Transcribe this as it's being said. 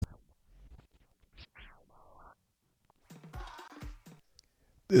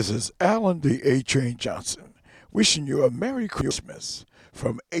This is Alan the A-Train Johnson wishing you a Merry Christmas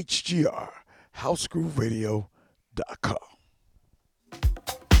from HGR, HouseGrooveRadio.com.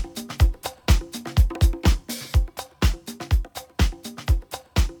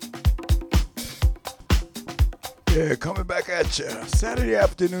 Yeah, coming back at you. Saturday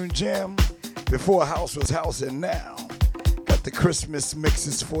afternoon jam before house was house and now. Got the Christmas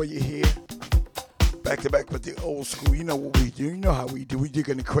mixes for you here. Back to back with the old school. You know what we do. You know how we do. We dig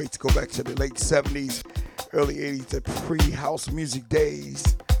in the crates, go back to the late 70s, early 80s, the pre-house music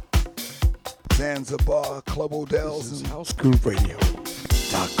days. Zanzibar, Club Odell's, and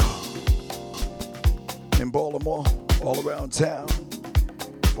HouseGrooveRadio.com. In Baltimore, all around town.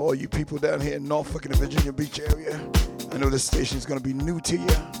 For all you people down here in Norfolk and the Virginia Beach area, I know this station is going to be new to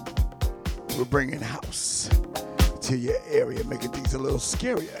you. We're bringing house to your area, making things a little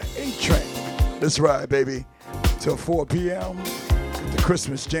scarier. A-Train. Let's ride, baby, till 4 p.m. The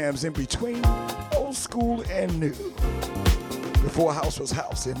Christmas jams in between, old school and new. Before house was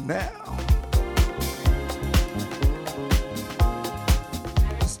house, and now.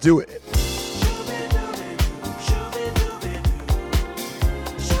 Let's do it.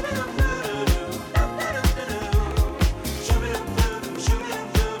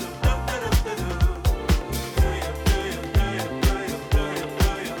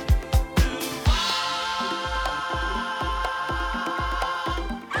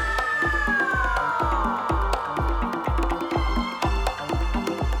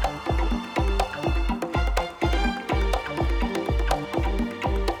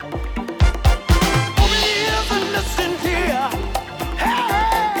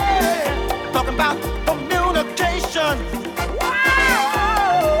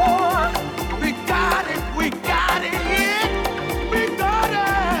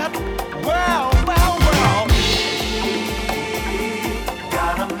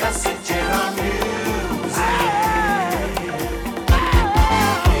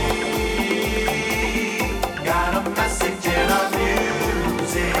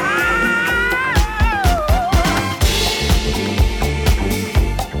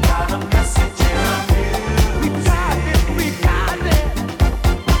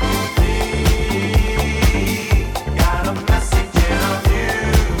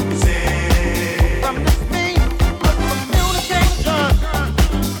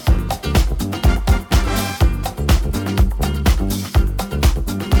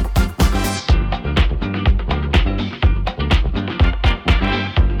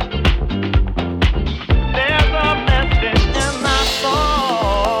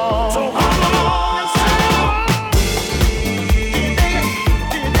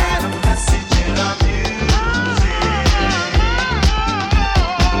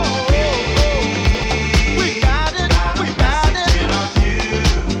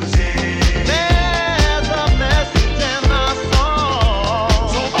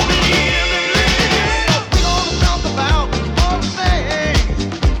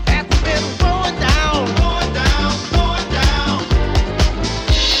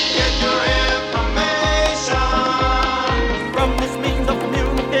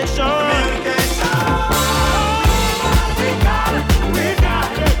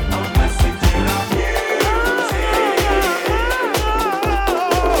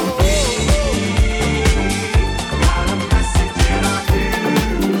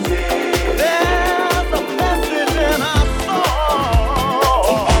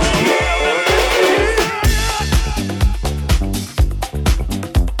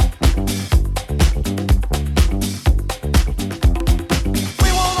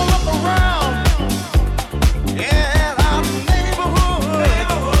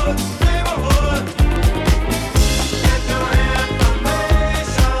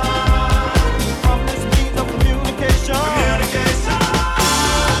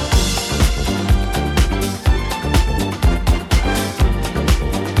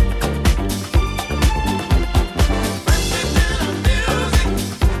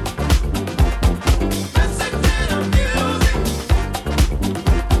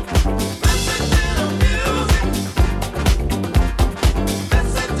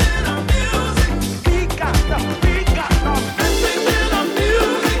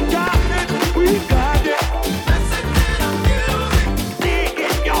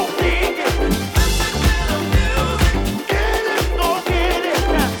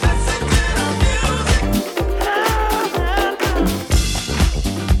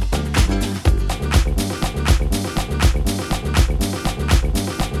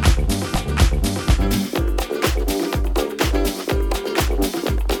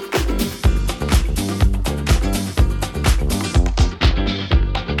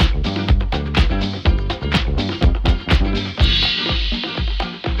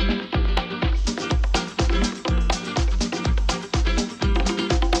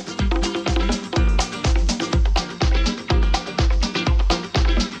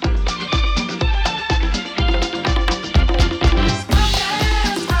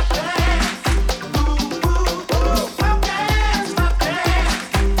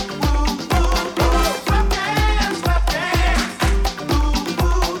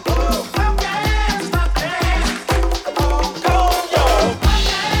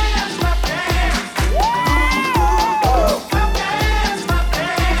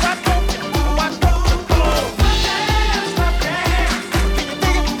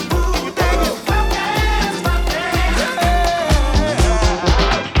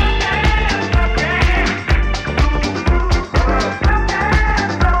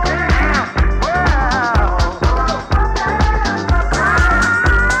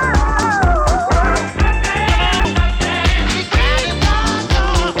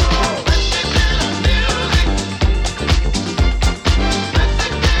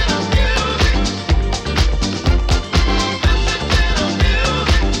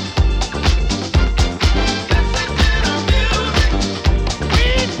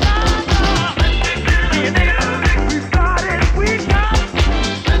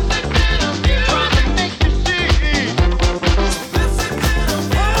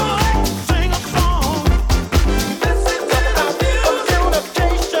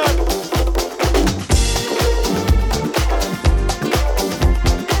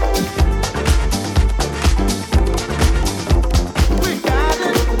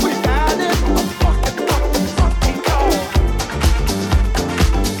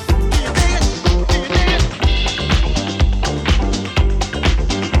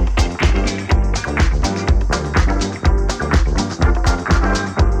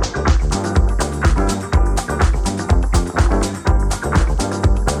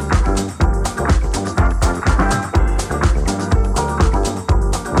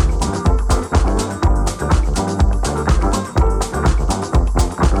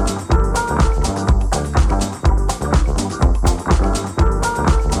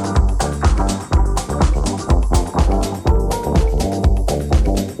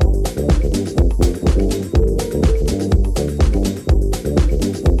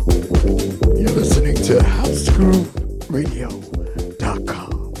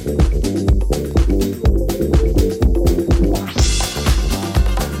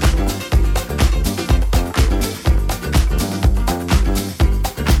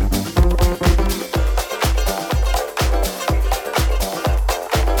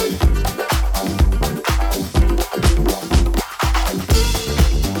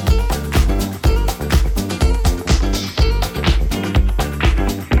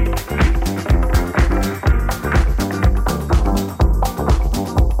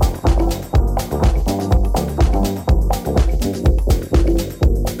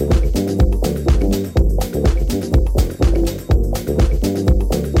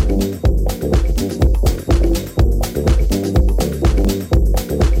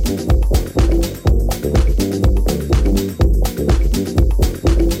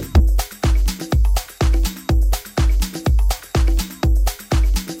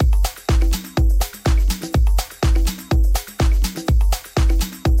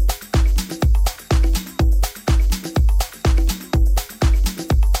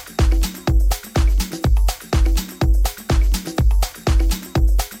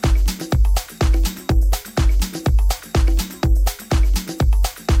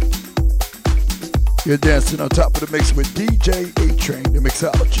 You're dancing on top of the mix with DJ Atrains, the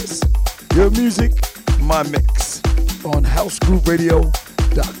mixologist. Your music, my mix, on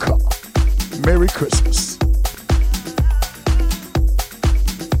housegrooveradio.com. Merry Christmas.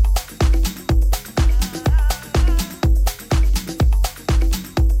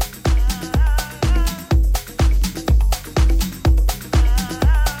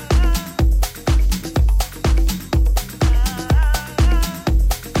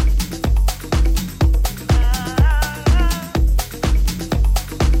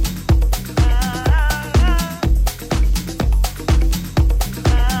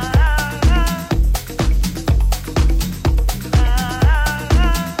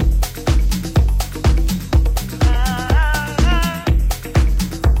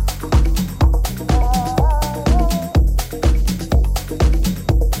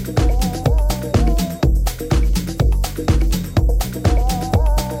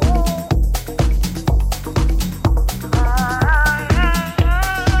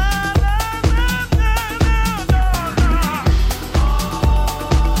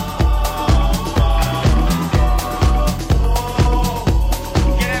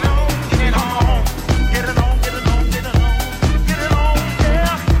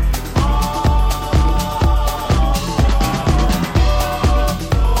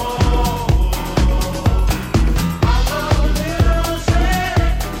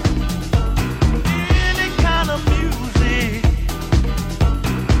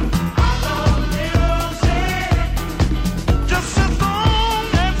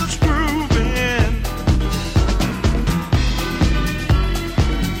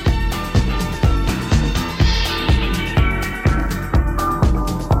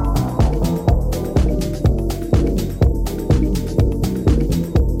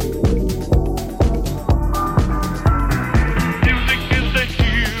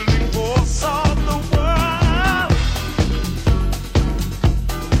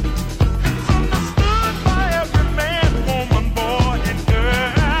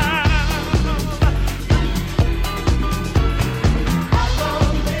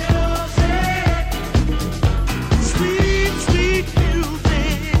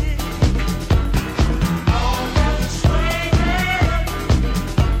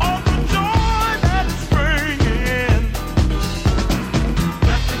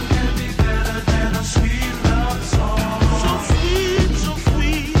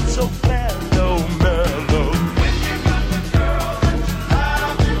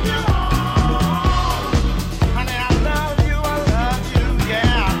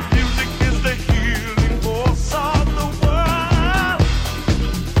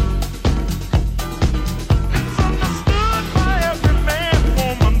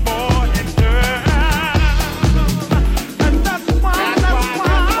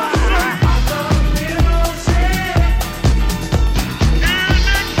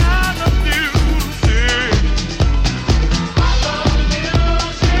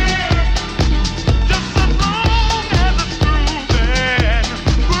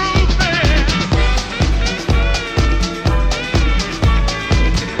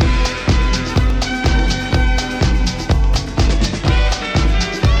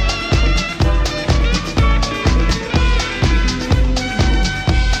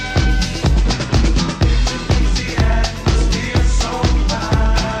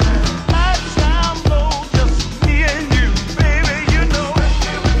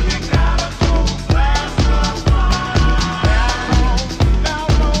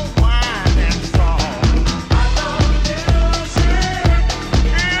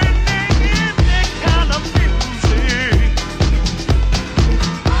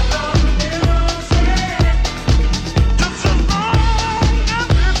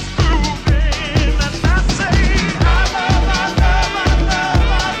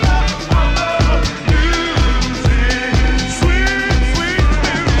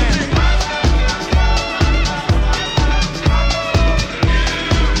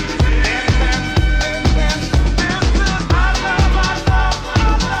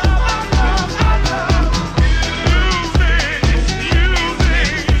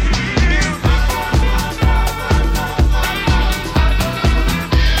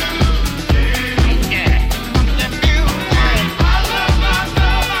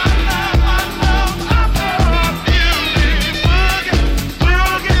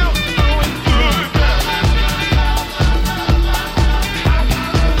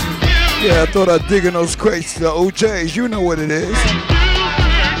 Yeah, I thought I'd dig in those crates, the OJs, you know what it is.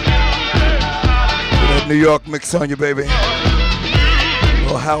 That New York mix on you, baby.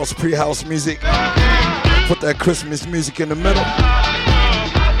 Little house, pre-house music. Put that Christmas music in the middle.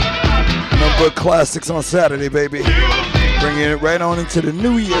 Number of classics on Saturday, baby. Bringing it right on into the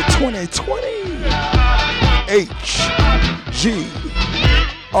new year 2020.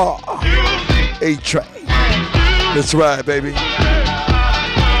 Atrain. Let's ride, baby.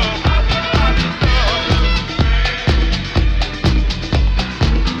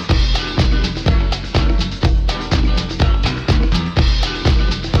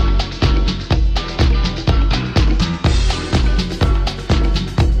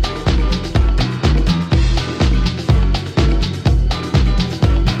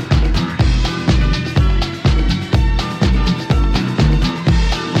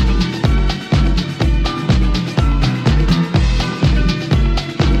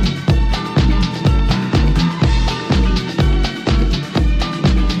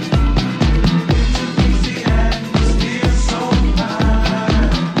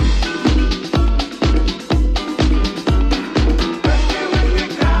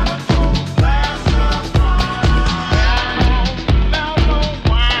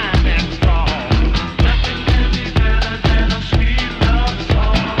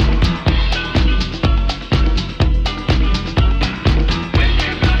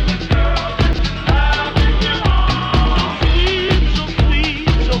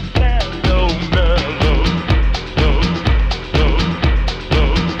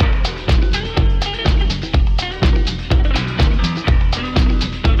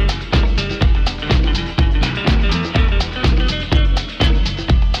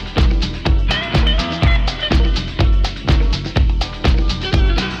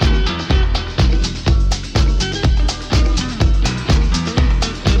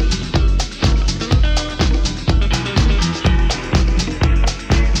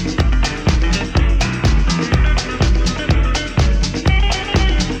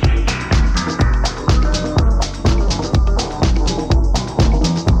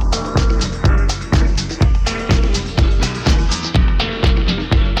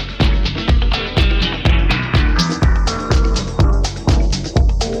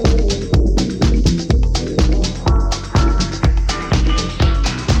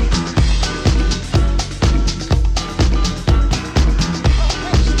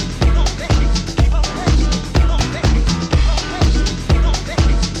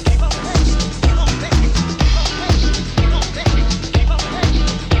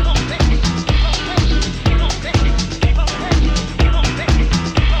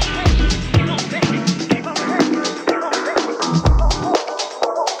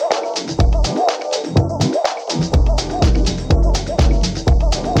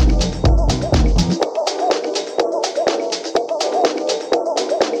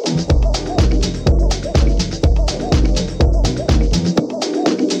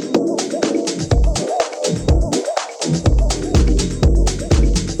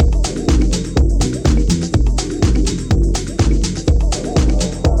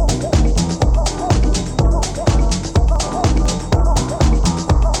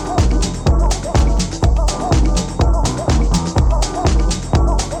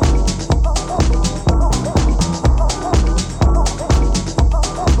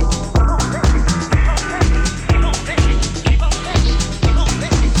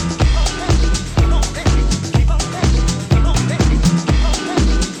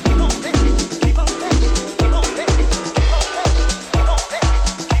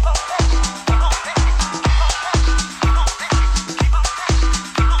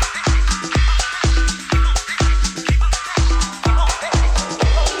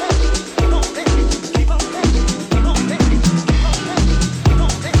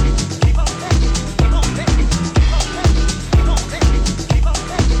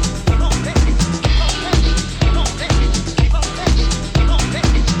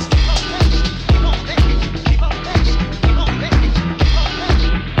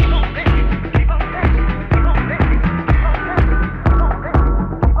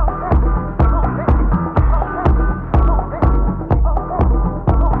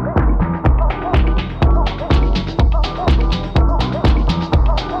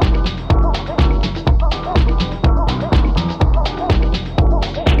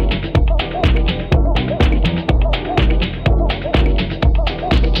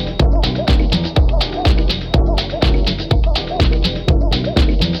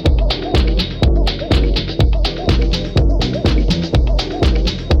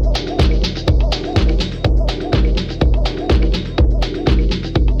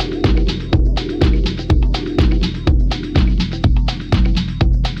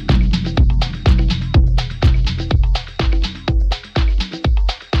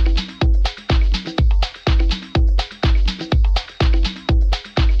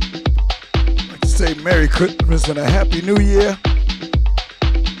 Christmas and a Happy New Year.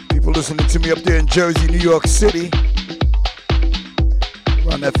 People listening to me up there in Jersey, New York City,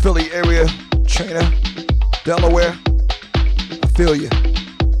 around that Philly area, Trainer, Delaware. I feel you.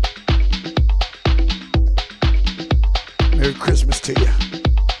 Merry Christmas to you.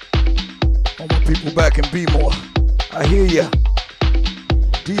 All my people back in B-more, I hear ya.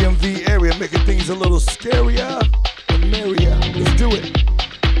 DMV area making things a little scarier and merrier. Let's do it.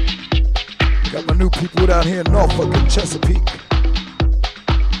 Got my new people down here in Norfolk and Chesapeake.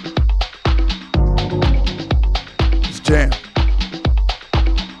 It's jam.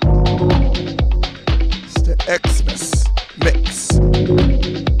 It's the Xmas mix.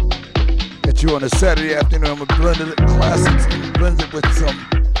 Get you on a Saturday afternoon. I'm gonna blend it classics and blend it with some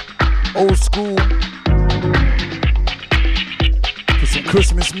old school. Put some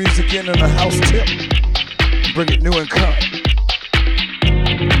Christmas music in and a house tip. Bring it new and current.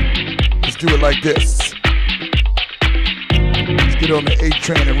 Do it like this. Let's get on the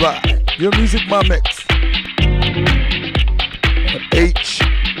A-Train and ride. Your music, my mix. On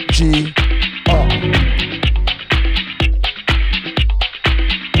HGR.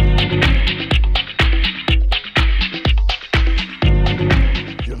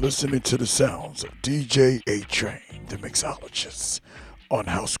 You're listening to the sounds of DJ A-Train, the mixologist, on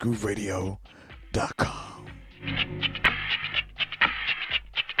HouseGrooveRadio.com.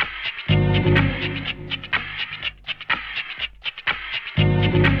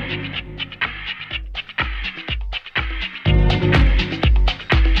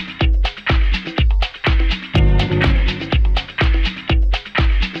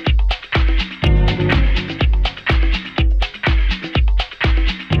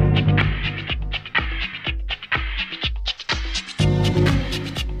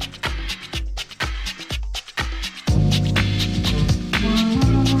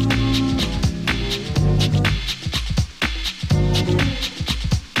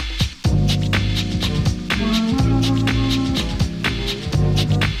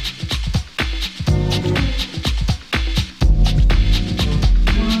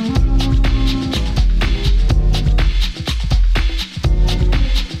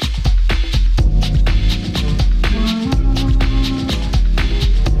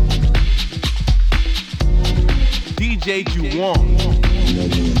 You want.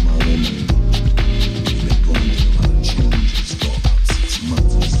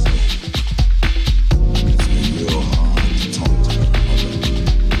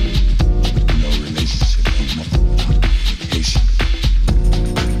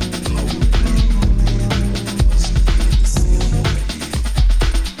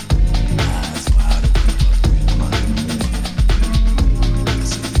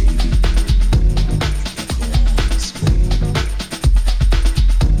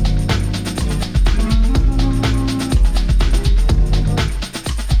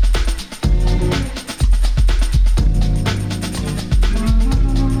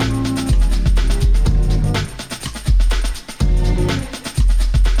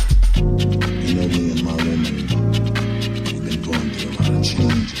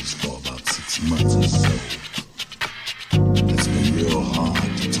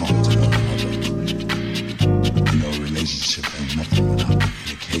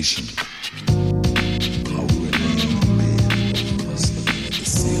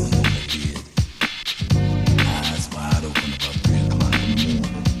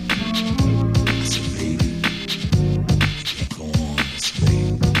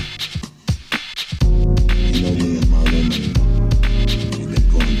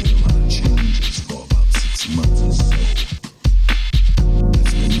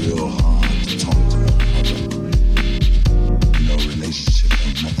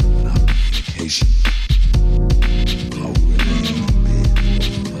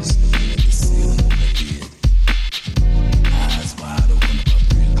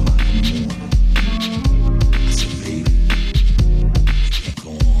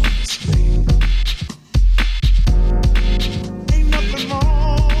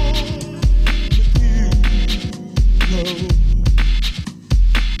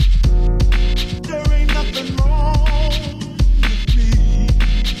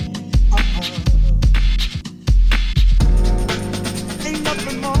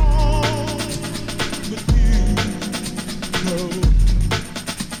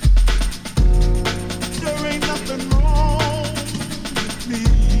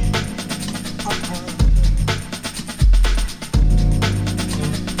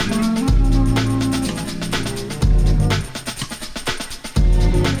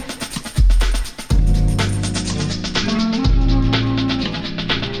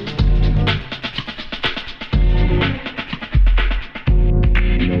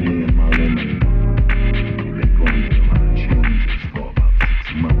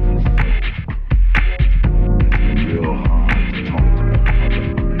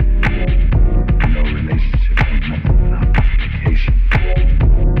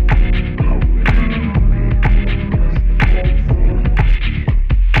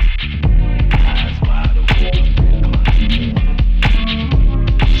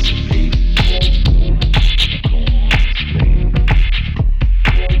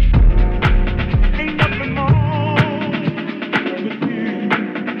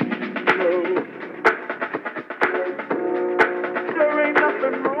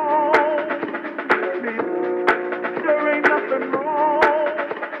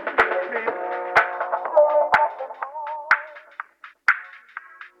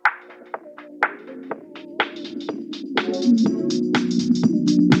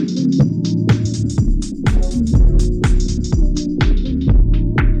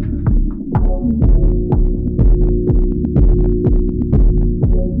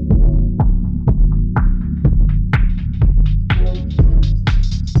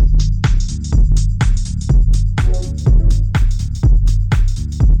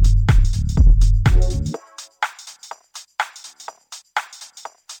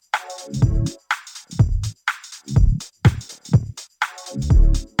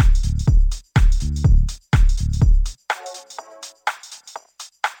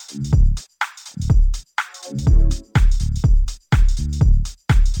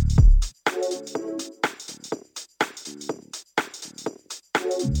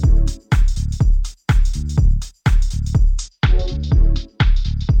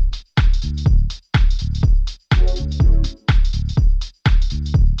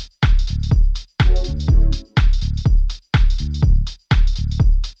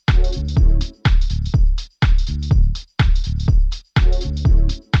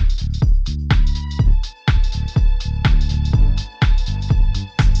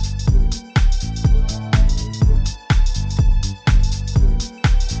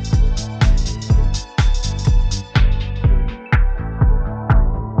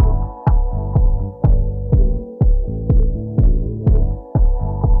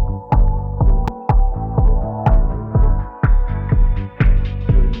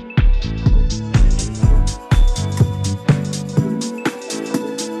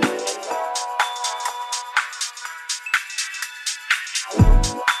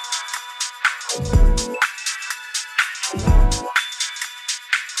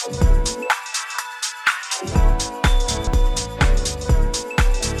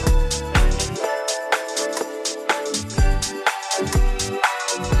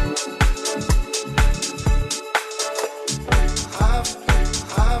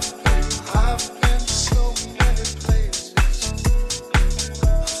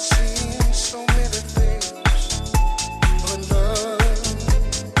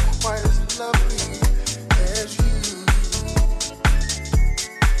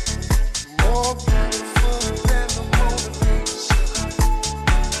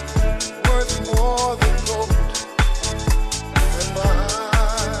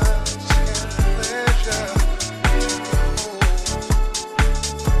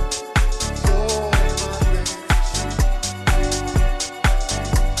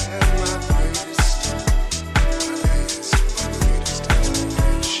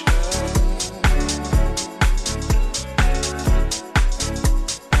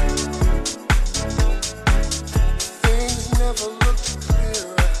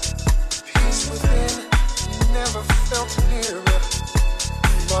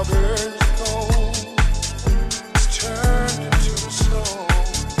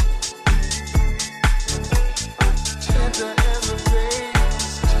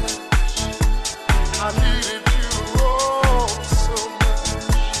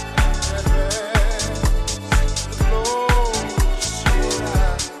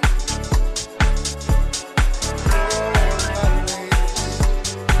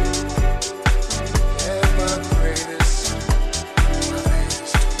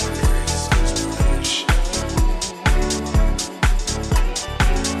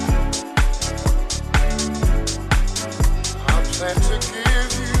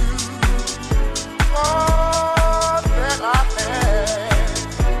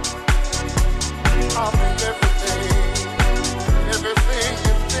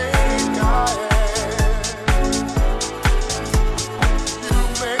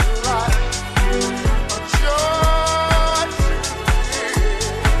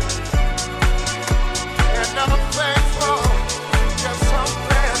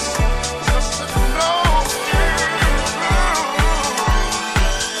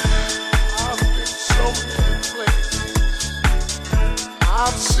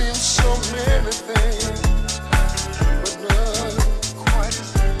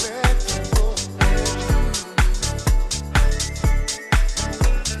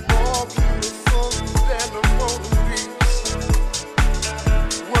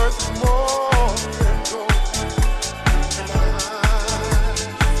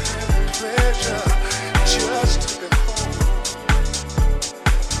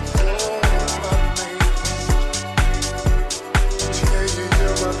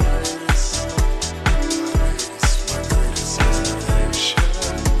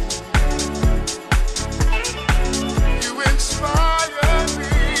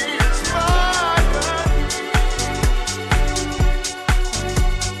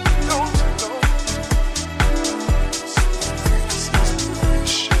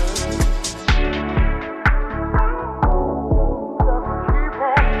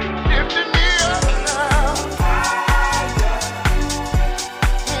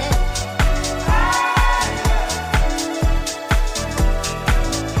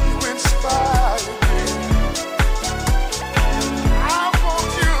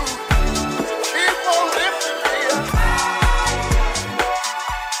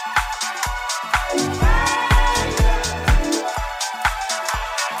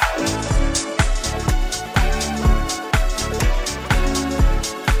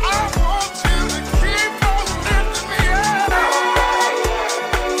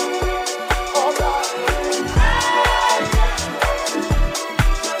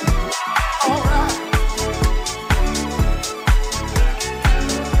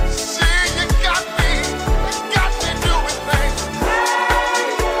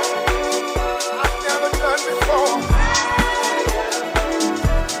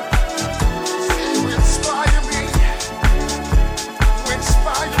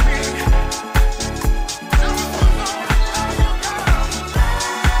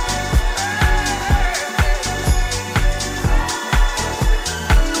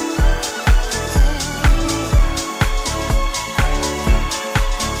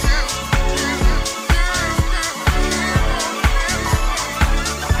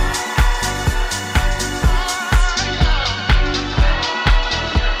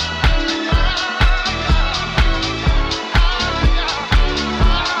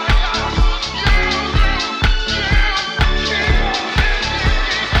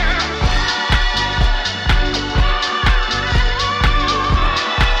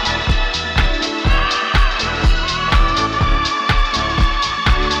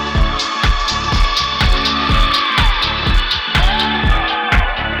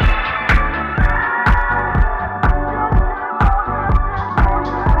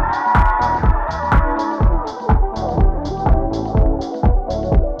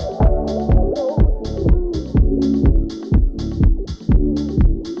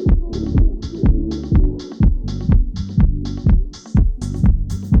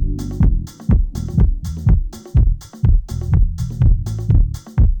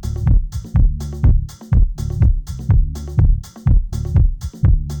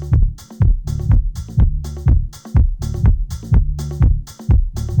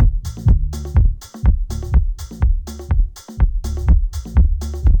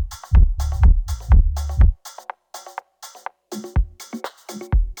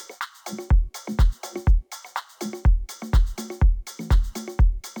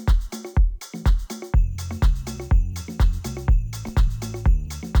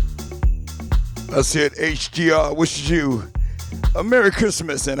 Us here at HGR wishes you a Merry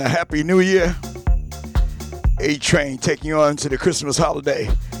Christmas and a Happy New Year. A-Train taking you on to the Christmas holiday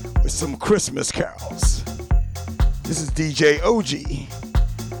with some Christmas carols. This is DJ OG,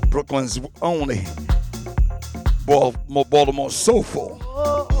 Brooklyn's only Baltimore soulful.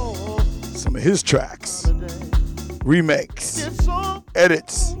 Some of his tracks, remakes,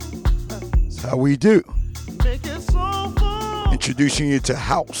 edits. That's how we do. Introducing you to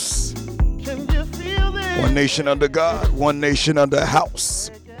house. One nation under God, one nation under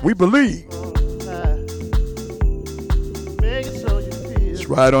house. We believe. Let's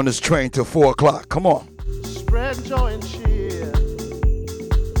ride on this train till 4 o'clock. Come on. Spread joy and cheer.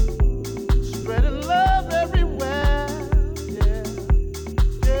 Spreading love everywhere. Yeah,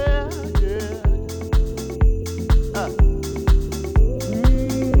 yeah, yeah.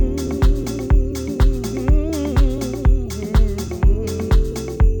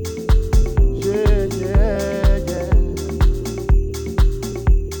 Yeah, yeah, yeah.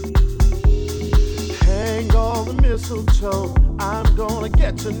 Hang all the mistletoe. I'm gonna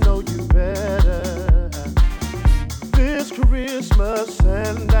get to know you better this Christmas,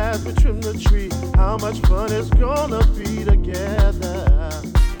 and as we trim the tree, how much fun it's gonna be together.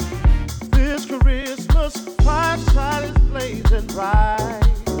 This Christmas, fireside is blazing bright.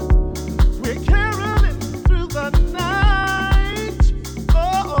 We're caroling through the night.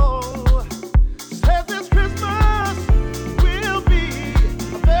 Oh, said this Christmas will be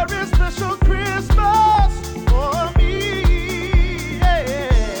a very special Christmas for me.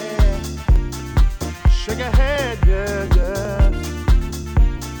 Shake your head, yeah, yeah.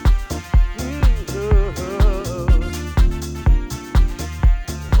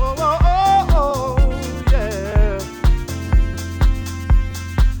 Oh, oh, oh, oh, yeah.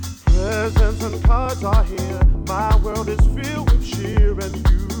 Presents and cards are here. My world is filled with cheer and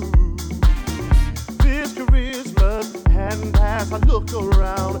you. This Christmas, and as I look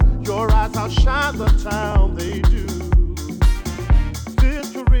around, your eyes outshine the town, they do.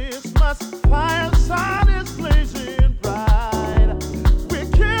 This Christmas, fireside is blazing bright. We're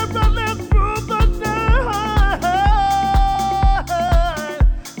caroling through the night.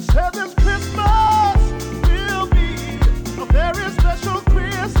 Said this Christmas will be a very special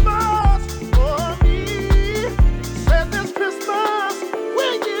Christmas for me. Said this Christmas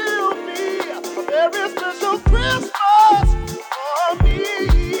will be a very special Christmas for me.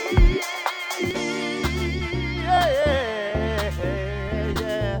 Yeah,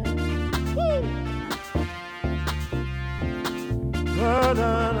 yeah. Woo. Da,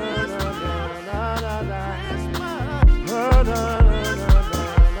 da, da, da, da, da, da. Da, da, da, da,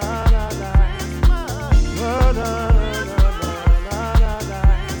 da, da, da. Da, da, da, da, da, da, da.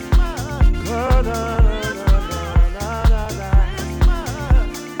 Da, da, da, da, da, da, da.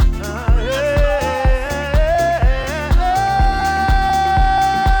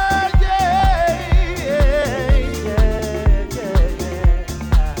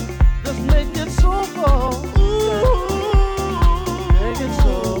 Just make it soulful. Make it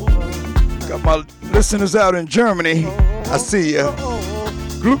soulful. Got my listeners out in Germany. I see you.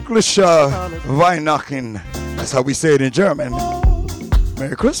 Glückliche Weihnachten. That's how we say it in German.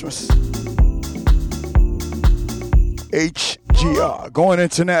 Merry Christmas. HGR. Going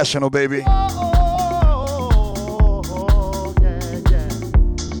international, baby. Oh, yeah, yeah.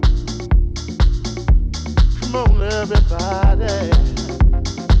 Come on, everybody.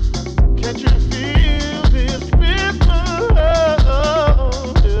 Can't you feel this Christmas?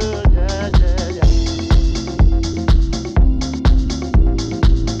 Oh, yeah, yeah, yeah.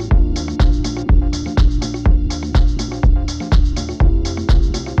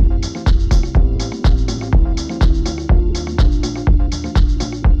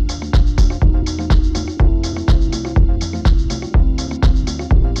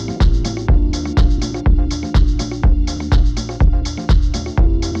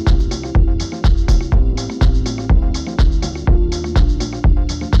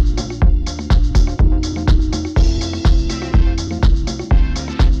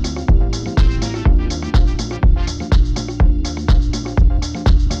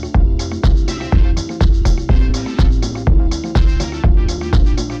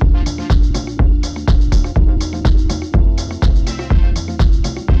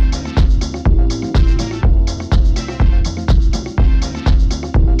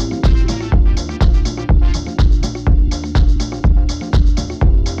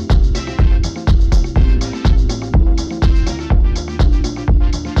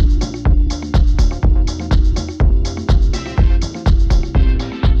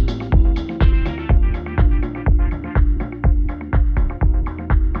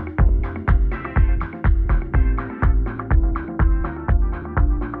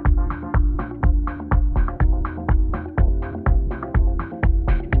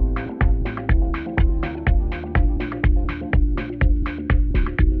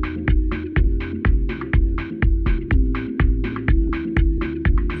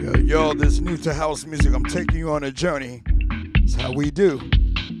 Y'all that's new to house music, I'm taking you on a journey. It's how we do.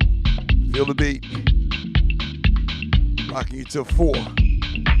 Feel the beat. Rocking you till 4.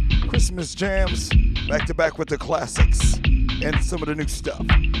 Christmas jams, back to back with the classics and some of the new stuff.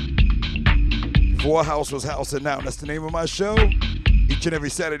 Before house was house and now. That's the name of my show. Each and every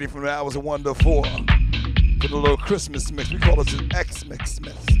Saturday from the hours of 1 to 4. Put a little Christmas mix. We call it an Xmas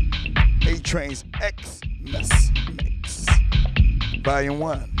mix. Atrains Xmas mix. Volume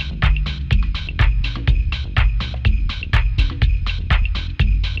 1.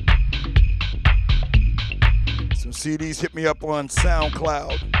 Some CDs, hit me up on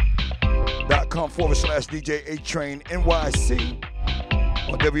SoundCloud.com/DJ Atrain NYC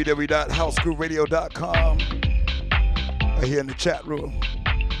or www.housegrooveradio.com. Right here in the chat room.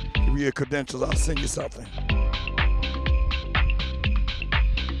 Give me your credentials, I'll send you something.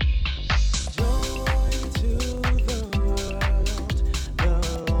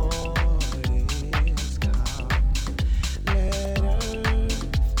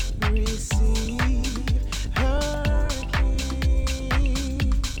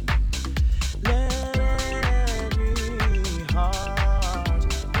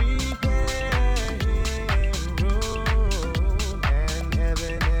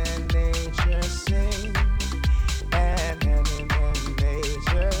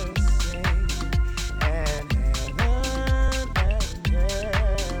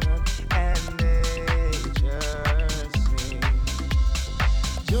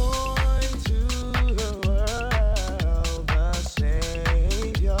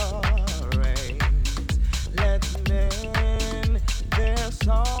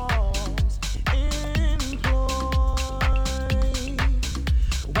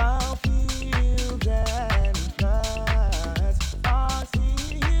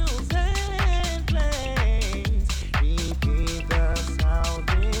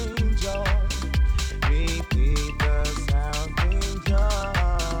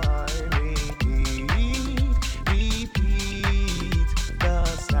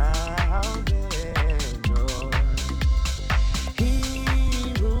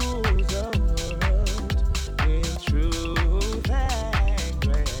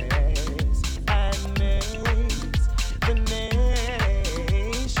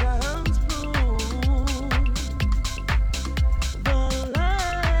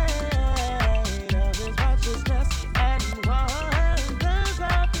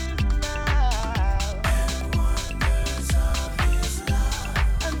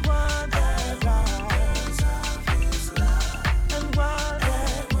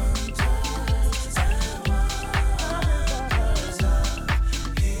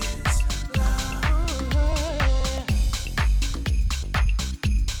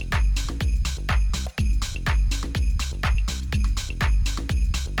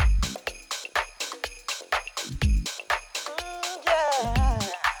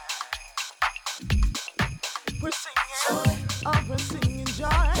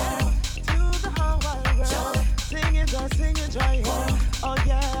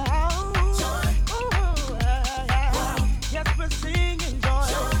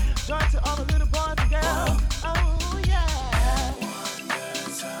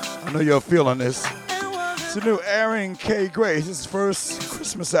 I know you're feeling this. It's the new Aaron K. Gray. It's his first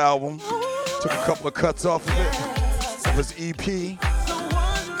Christmas album. Took a couple of cuts off of it. Of his EP.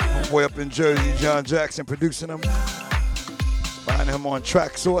 Homeboy up in Jersey, John Jackson producing him. Find him on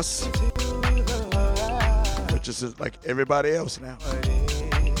Track Source. Which is like everybody else now.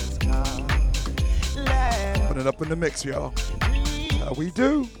 Put it up in the mix, y'all. How we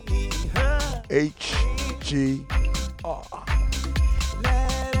do? HGR. Yeah.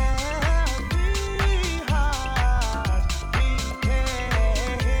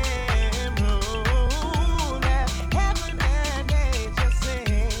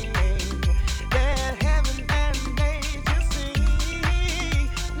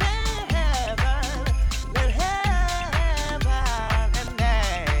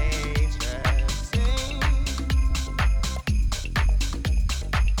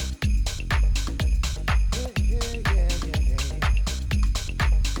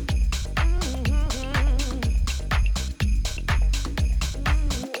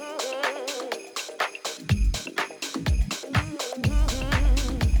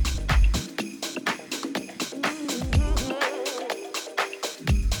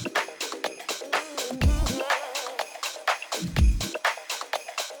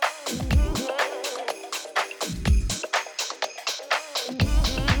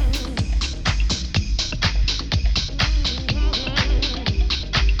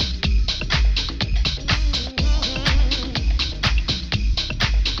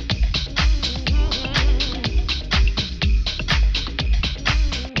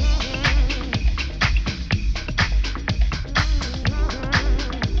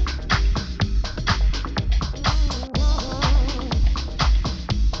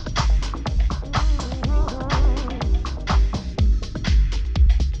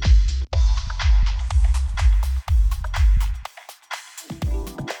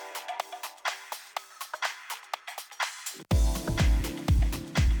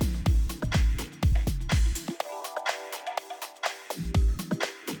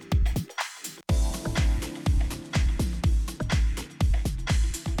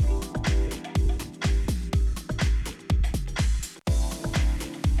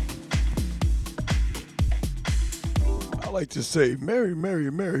 like to say Merry, Merry,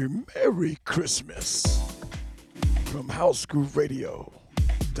 Merry, Merry Christmas from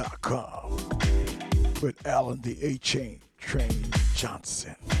HouseGrooveRadio.com with Alan the A-Train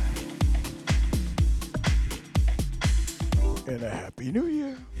Johnson. And a Happy New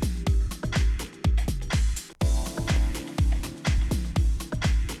Year.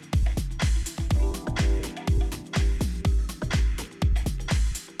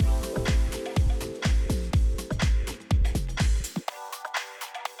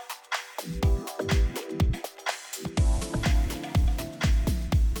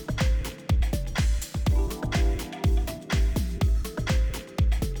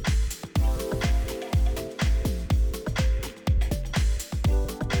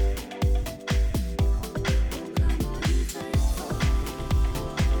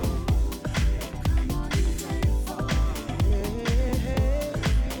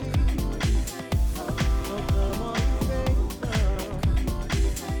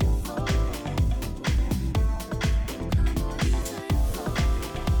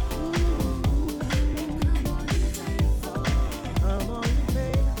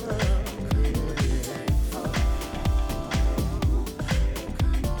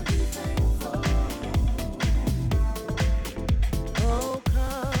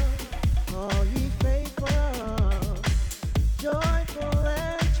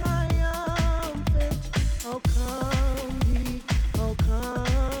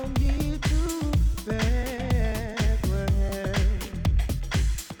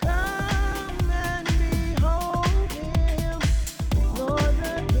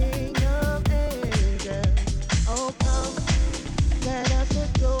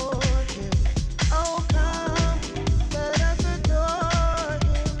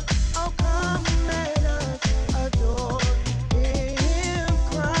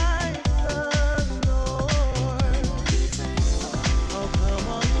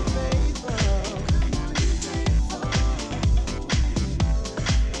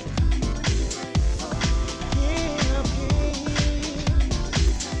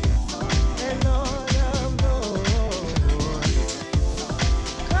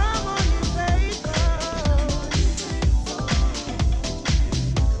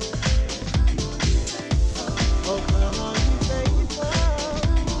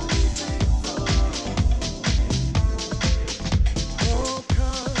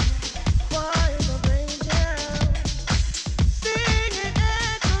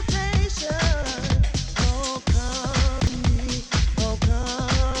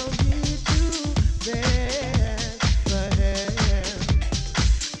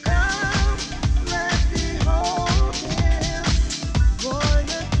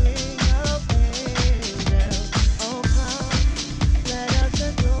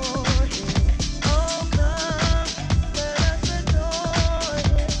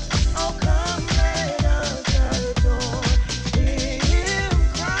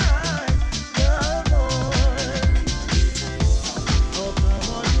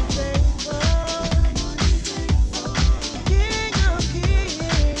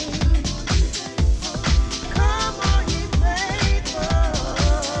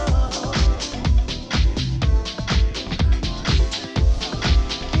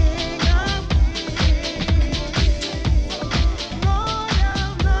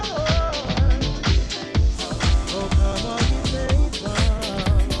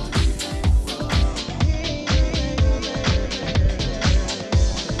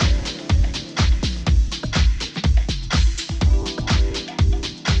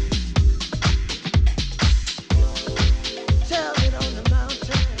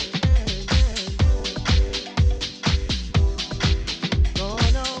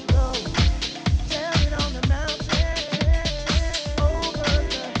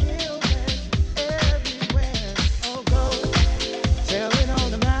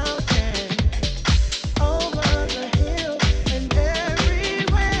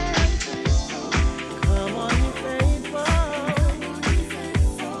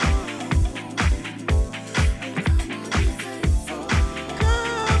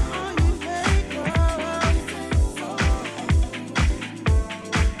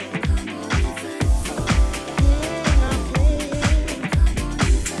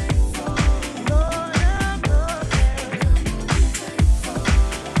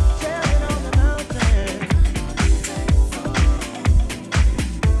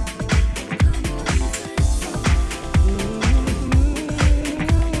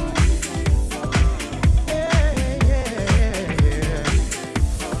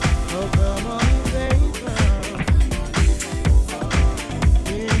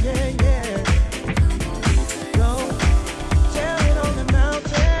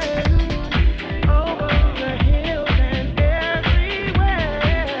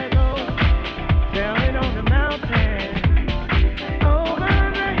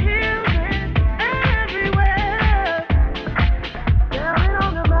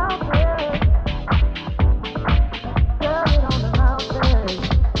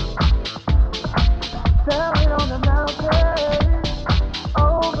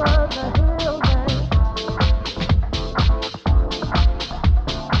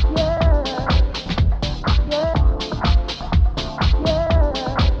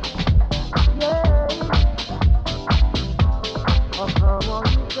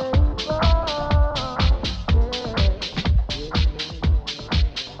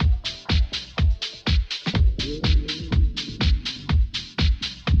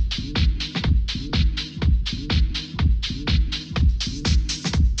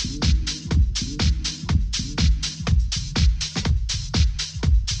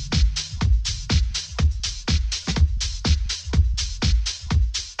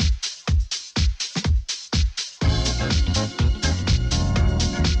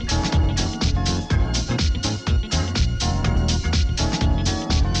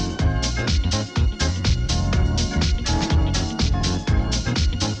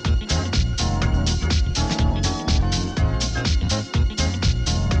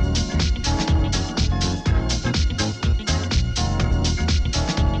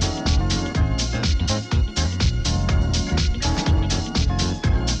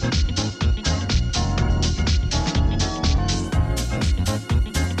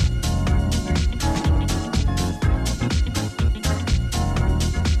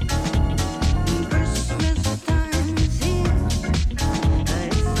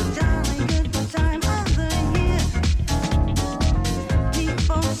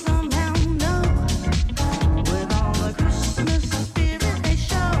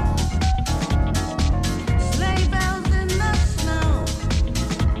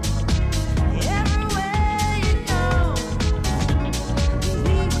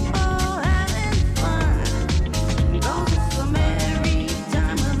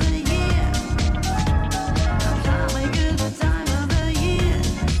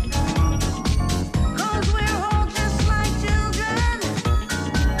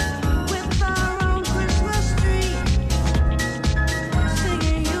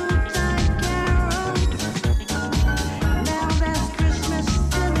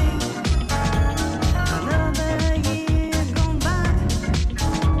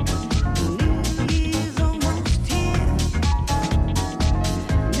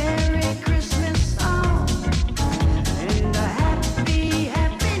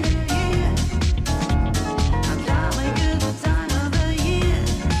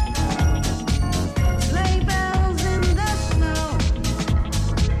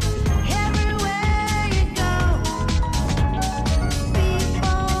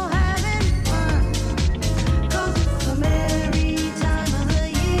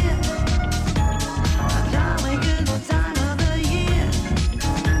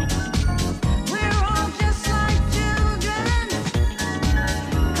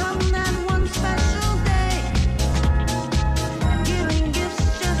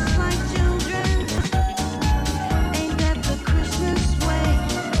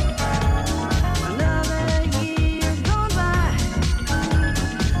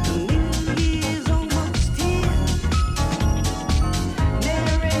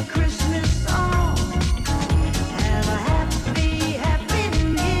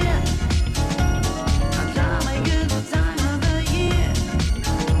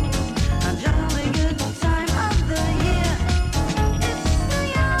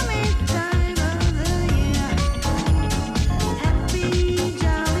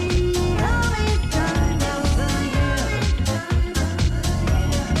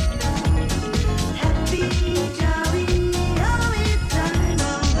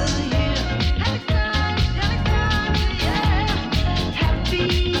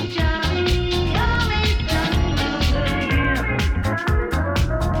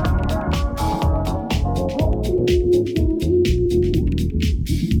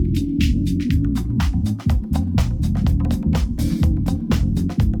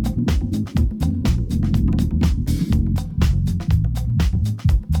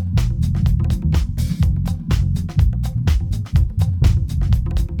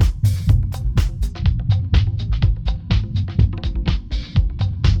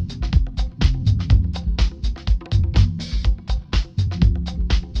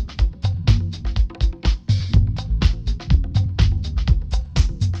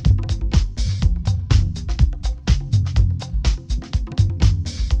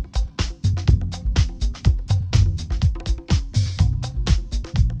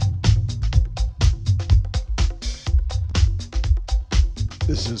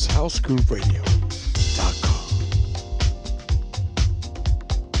 This is housegrooveradio.com.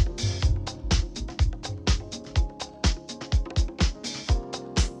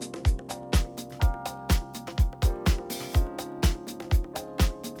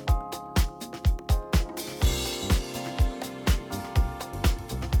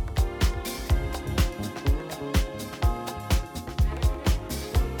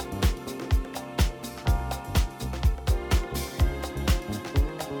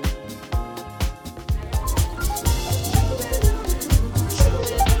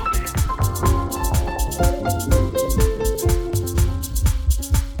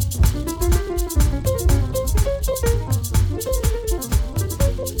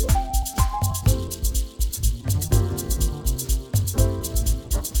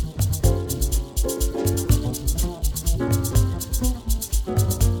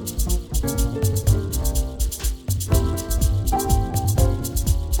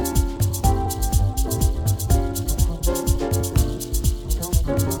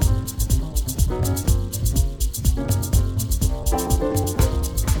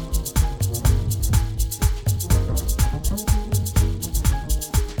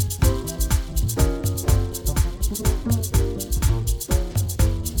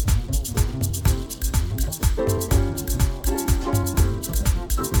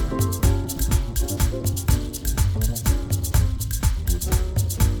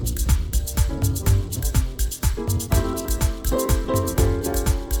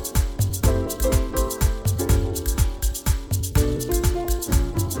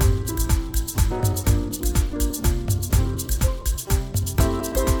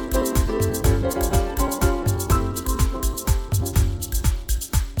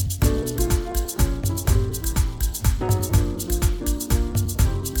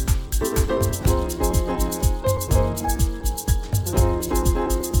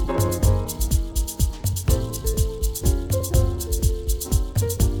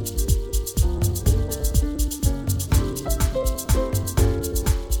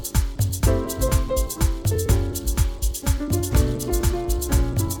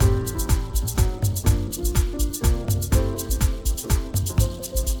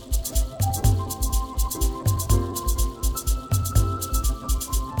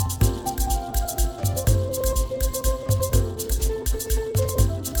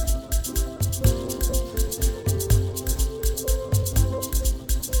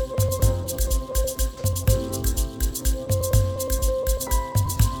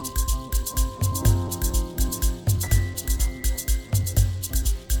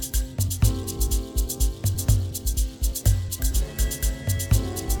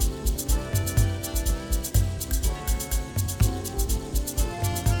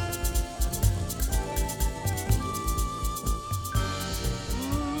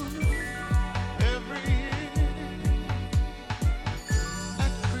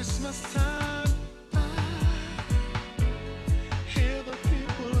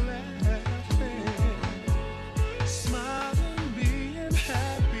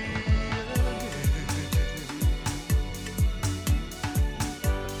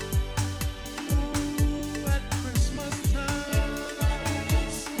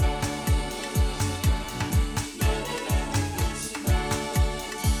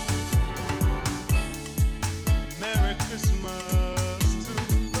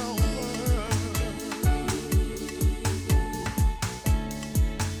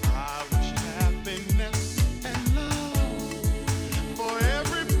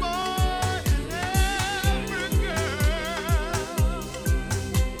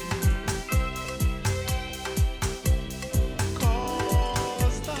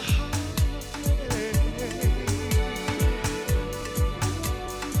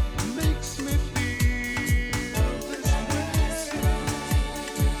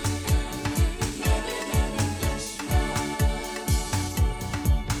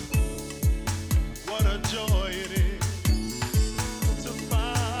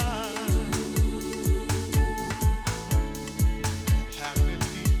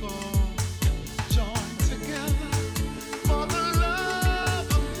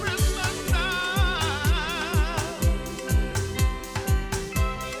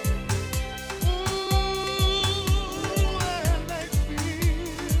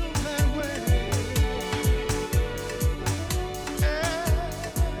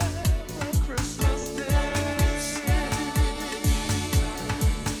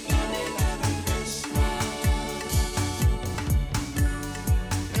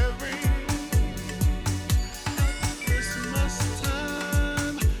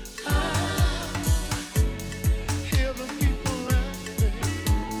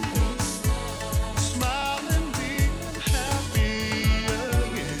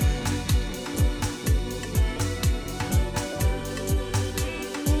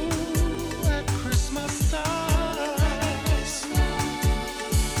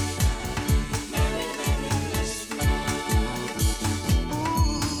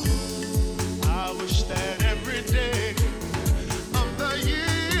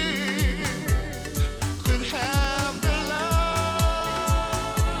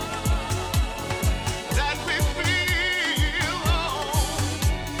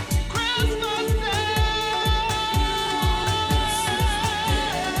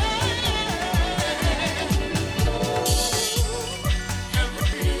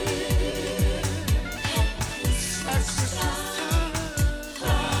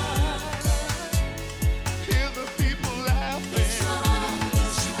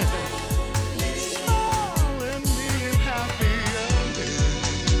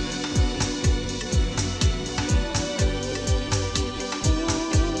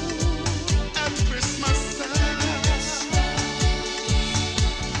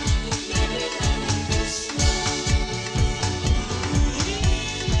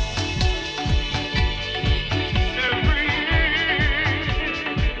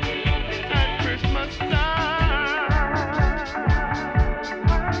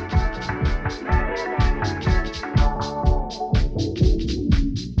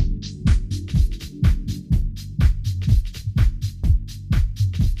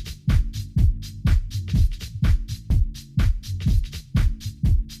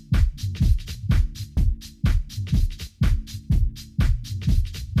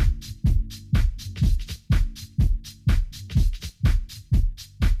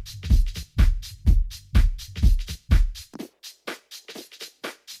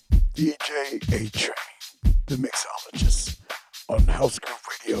 DJ Atrains, the mixologist on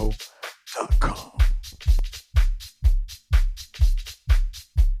housegrooveradio.com.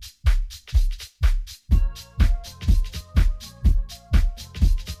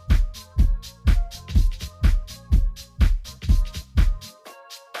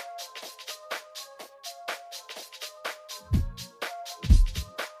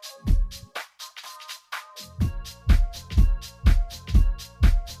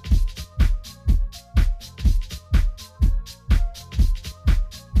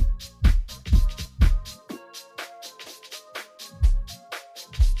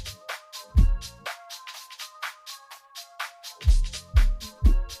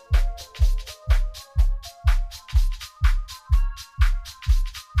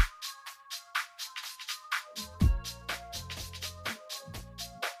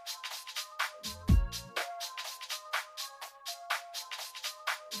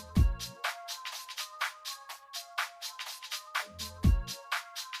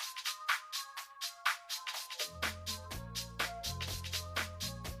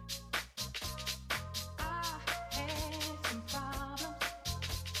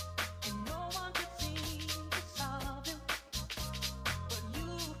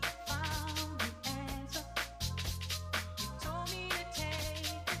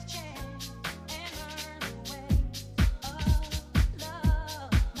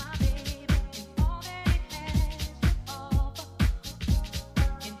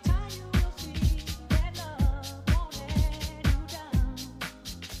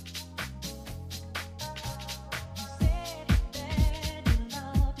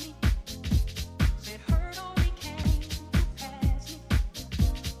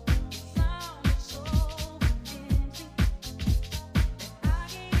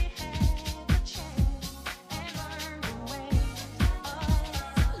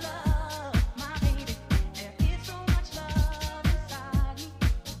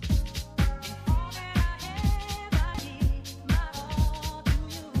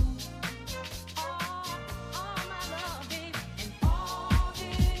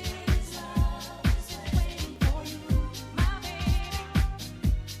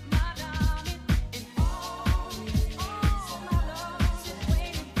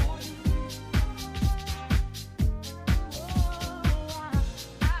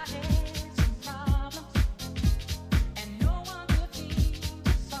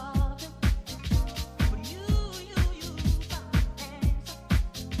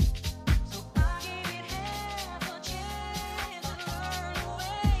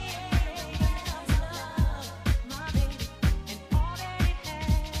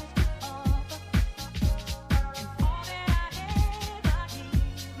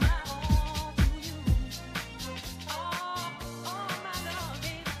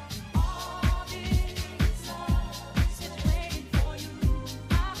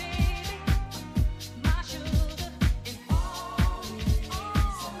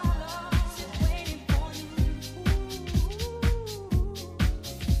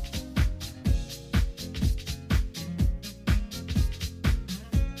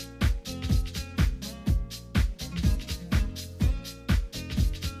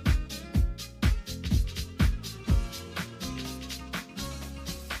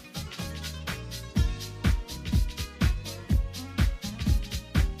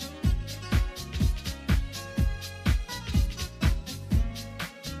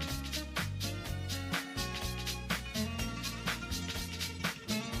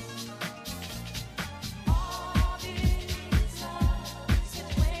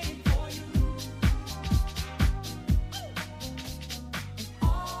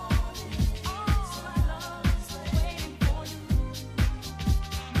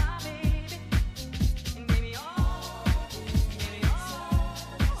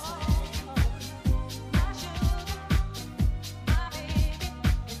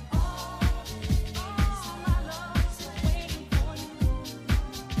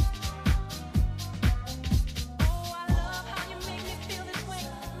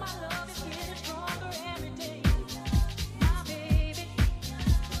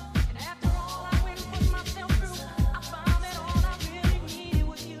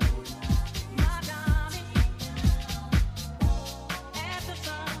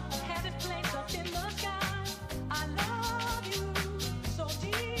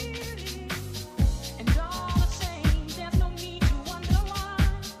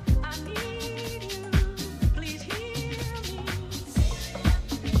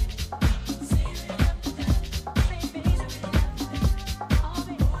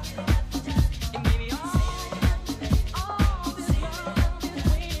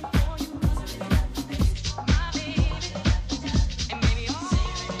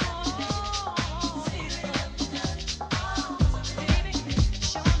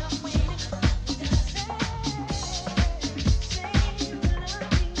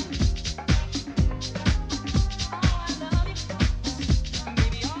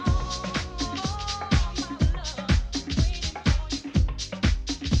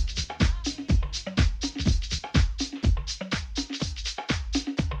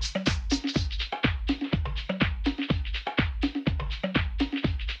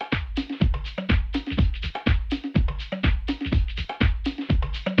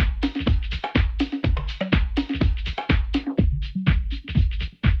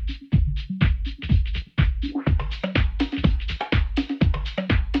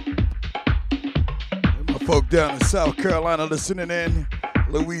 down in South Carolina listening in.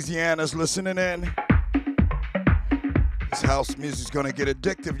 Louisiana's listening in. This house music's gonna get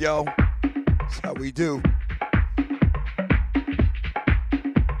addictive, yo. That's how we do.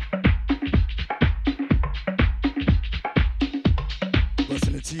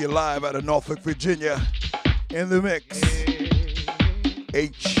 Listening to you live out of Norfolk, Virginia. In the mix.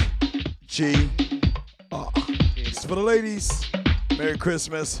 HGR. It's for the ladies. Merry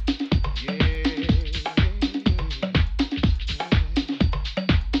Christmas.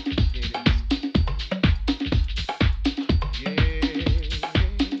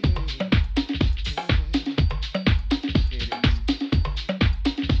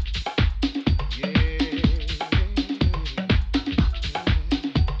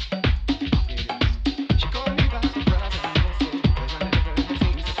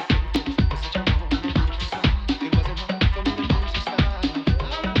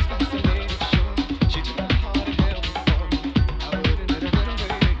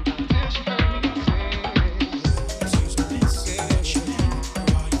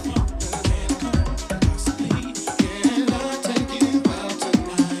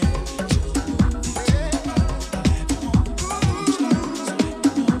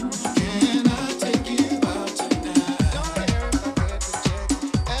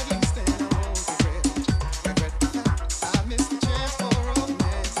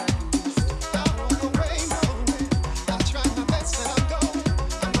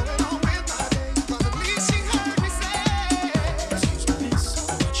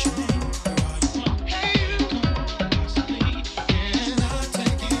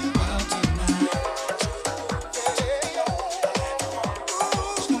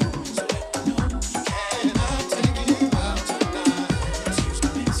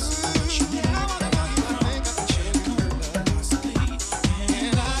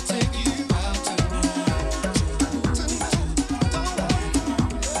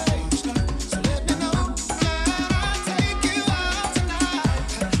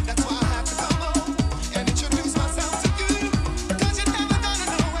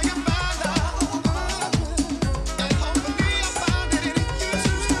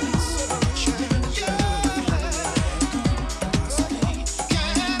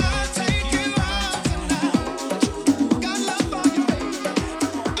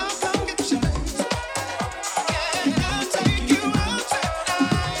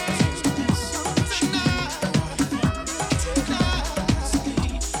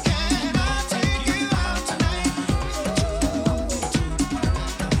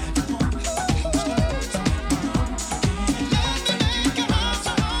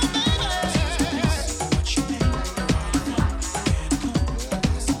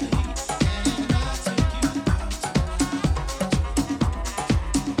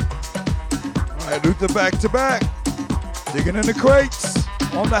 Luther back to back, digging in the crates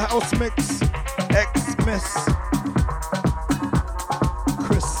on the house mix. Xmas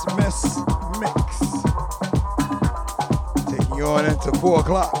Christmas mix, taking you on into 4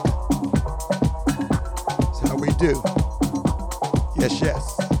 o'clock. That's how we do. Yes,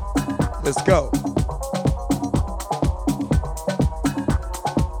 yes. Let's go.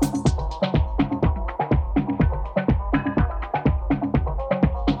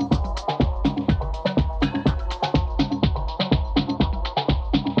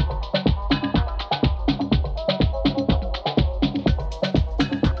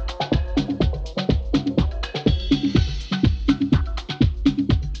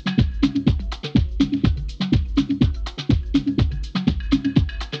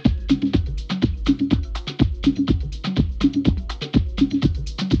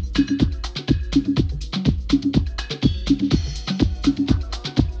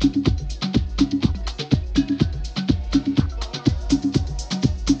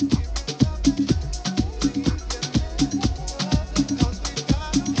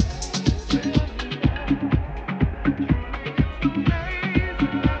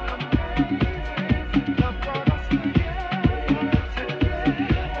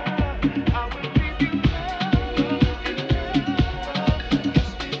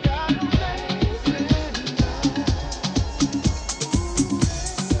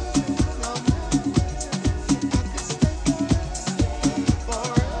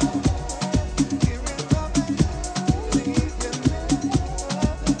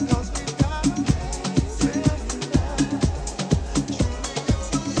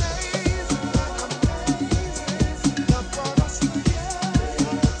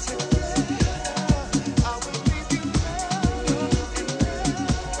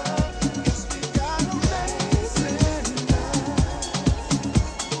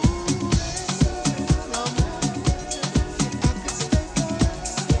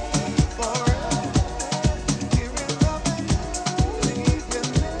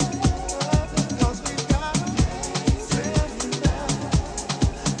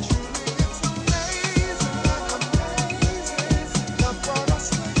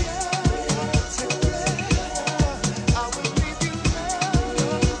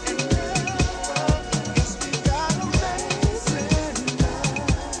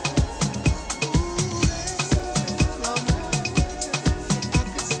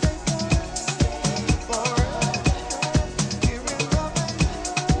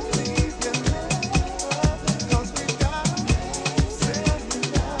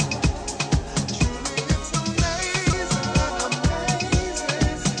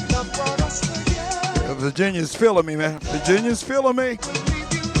 Virginia's feeling me, man. Virginia's feeling me.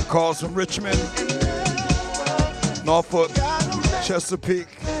 Calls from Richmond, Norfolk, Chesapeake.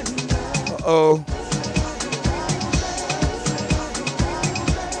 Uh-oh.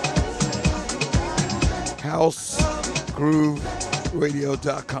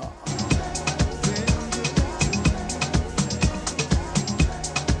 HouseGrooveRadio.com.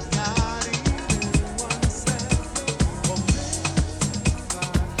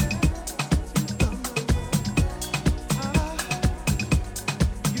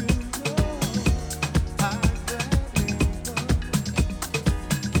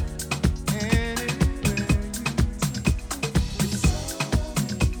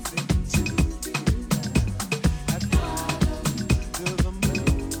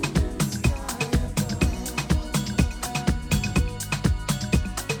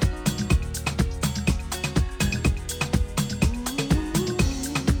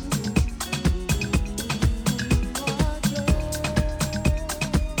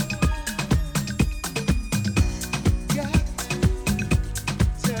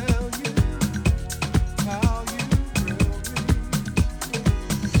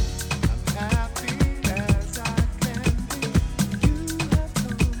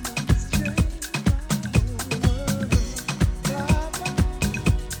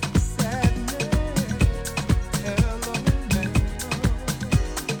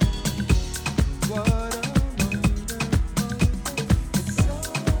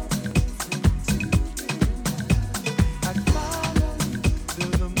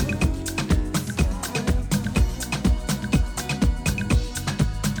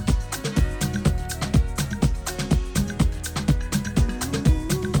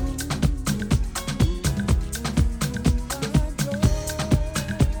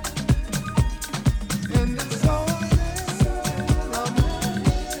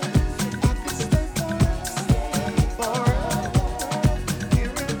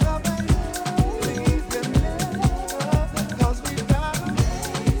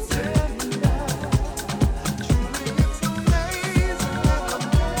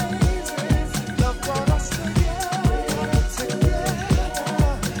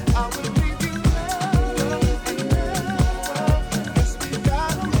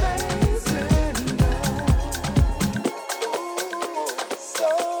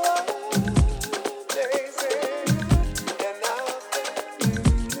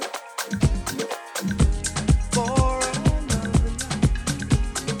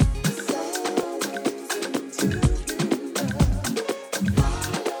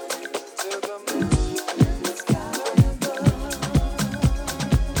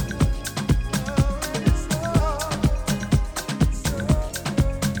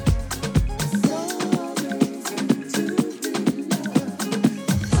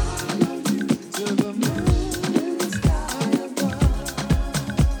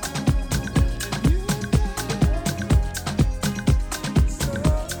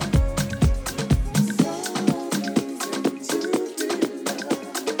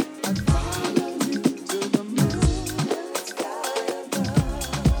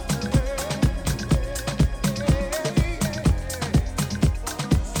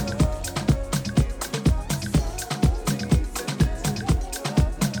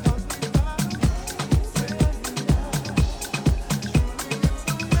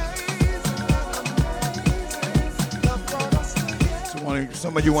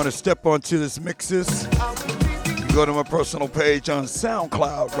 Some of you want to step onto this mixes, you go to my personal page on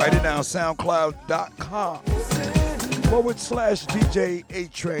SoundCloud. Write it down, soundcloud.com/DJ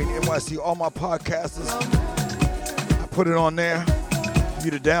Atrain NYC. All my podcasters, I put it on there for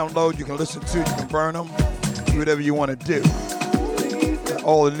you to download. You can listen to, you can burn them, do whatever you want to do.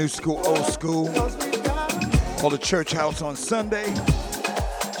 All the new school, old school, all the church house on Sunday.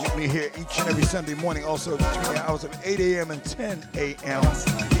 Keep me here each and every Sunday morning, also between the hours of 8 a.m. and 10 a.m.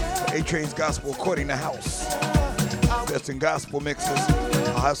 A-Train's Gospel According to House. That's in gospel mixes.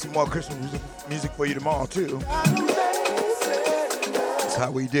 I'll have some more Christmas music for you tomorrow, too. That's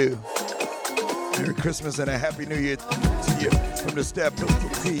how we do. Merry Christmas and a Happy New Year to you from the Step P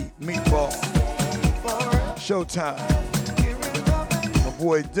Meatball. Showtime. My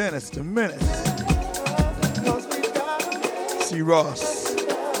boy Dennis, the Menace. C. Ross.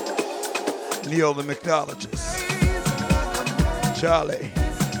 Neil the Mixologist, Charlie,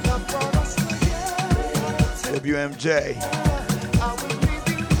 WMJ,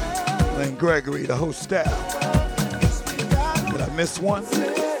 Lynn Gregory, the whole staff. Did I miss one?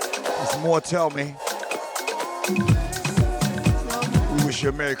 There's more, tell me. We wish you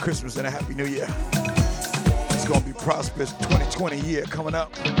a Merry Christmas and a Happy New Year. It's going to be prosperous 2020 year coming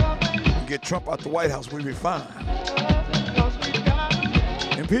up. get Trump out the White House, we'll be fine.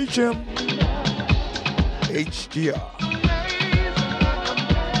 Impeach him. HDR.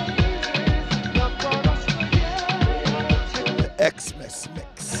 The Xmas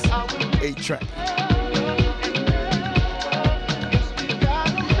mix. A-Train.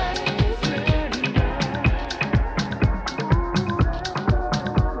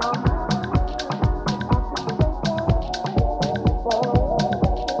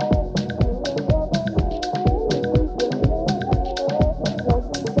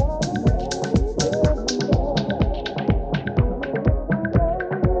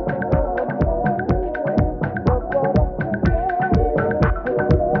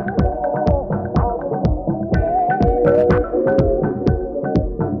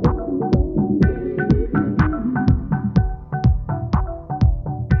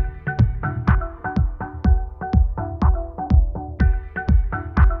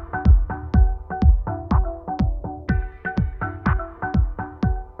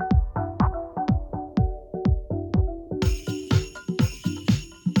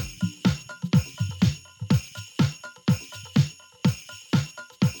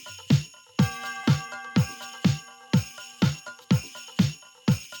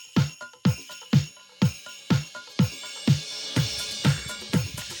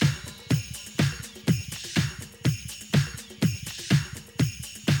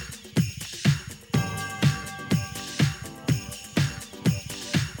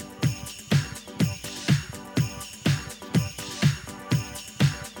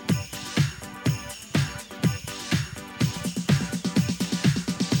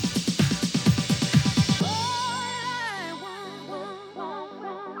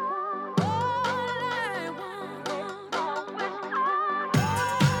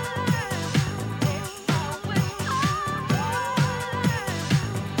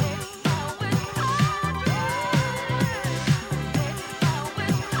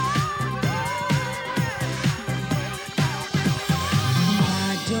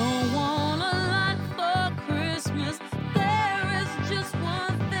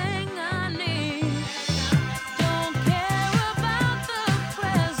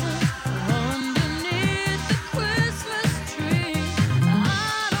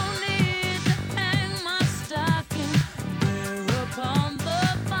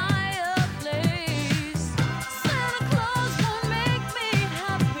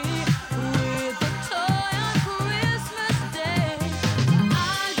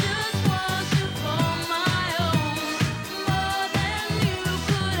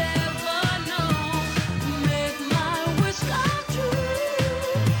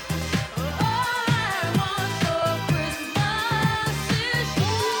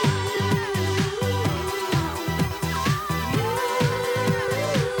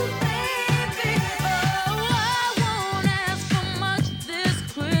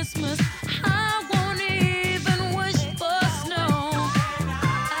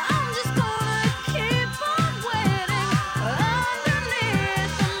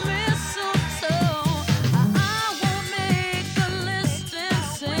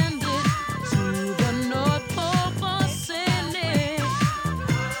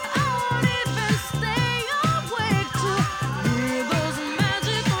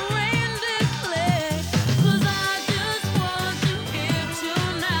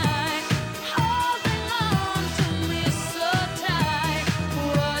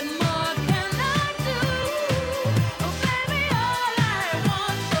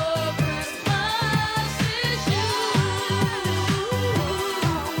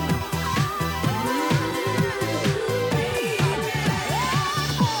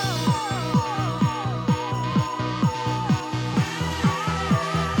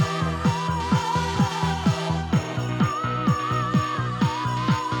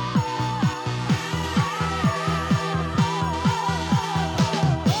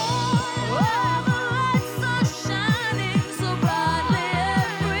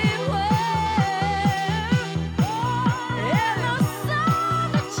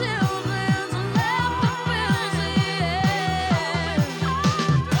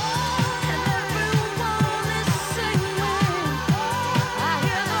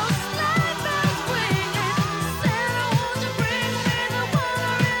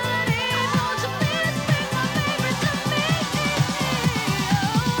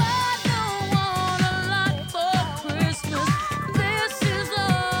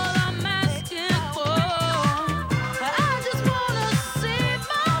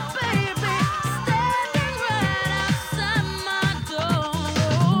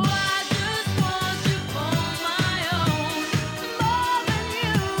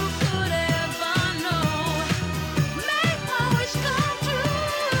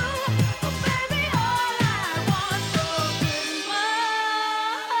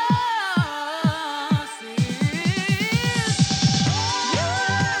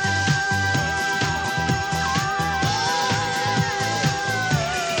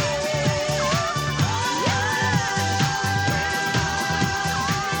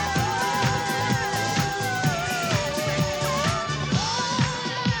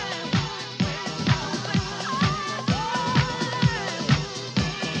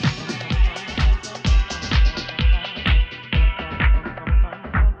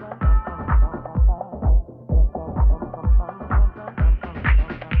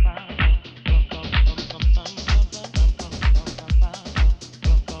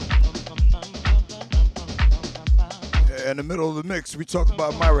 In the middle of the mix, we talk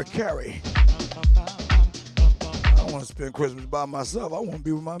about Myra Carey. I don't want to spend Christmas by myself. I want to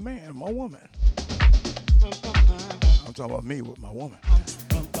be with my man, my woman. I'm talking about me with my woman.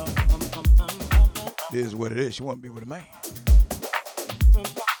 It is what it is. She want to be with a man.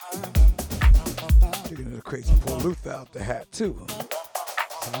 Taking the crazy pull Luther out the hat, too.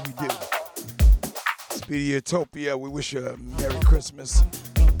 That's how we do. Speedy Utopia, we wish you a Merry Christmas.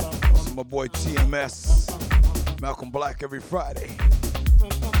 Also, my boy TMS, Malcolm Black every Friday.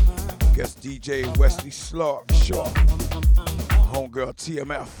 Guest DJ Wesley Shaw, homegirl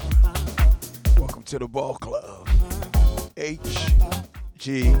TMF. Welcome to the ball club.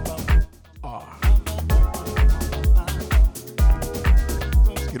 HGR.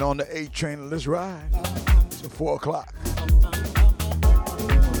 Let's get on the A train and let's ride. It's 4 o'clock.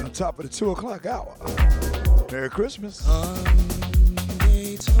 We're on top of the 2 o'clock hour. Merry Christmas.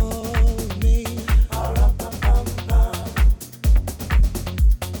 They told me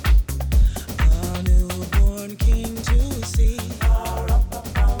a newborn king to see.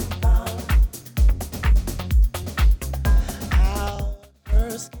 How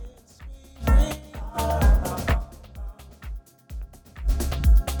first gifts we bring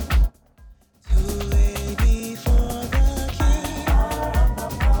to lay before the king.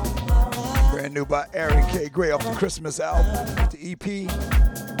 Brand new by Aaron K. Gray off the Christmas album, the EP.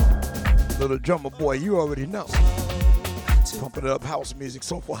 Little drummer boy, you already know. Pumping it up, house music,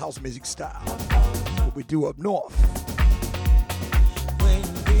 soulful house music style. What we do up north. When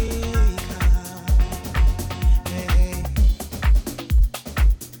we come, hey.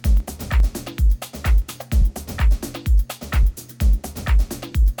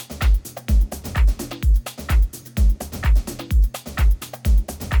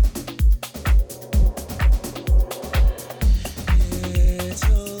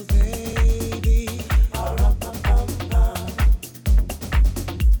 Little baby,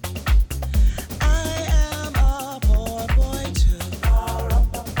 I am a poor boy too.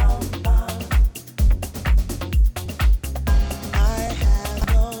 I have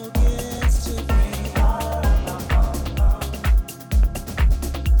no gifts to bring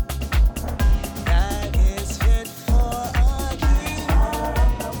that is fit for a king.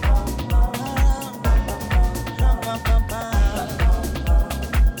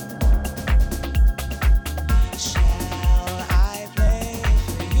 Shall I play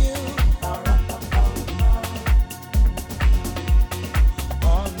for you on my drum?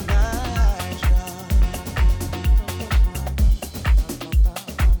 Oh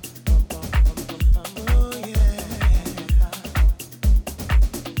yeah.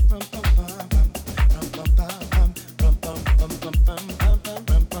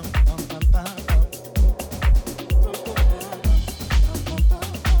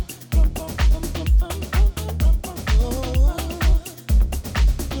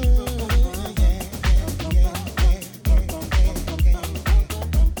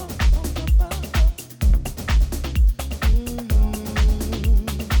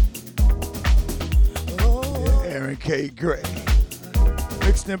 Aaron K. Gray.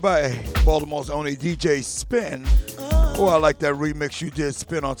 Mixed in by Baltimore's only DJ Spin. Oh, I like that remix you did,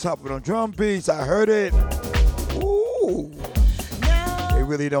 Spin, on top of them drum beats. I heard it. Ooh. They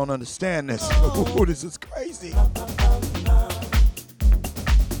really don't understand this. Ooh, this is crazy. The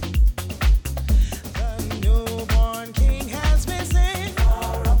newborn king has risen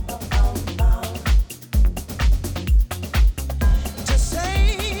to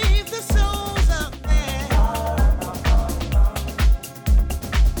save the souls of men.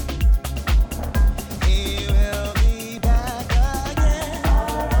 He will be back again.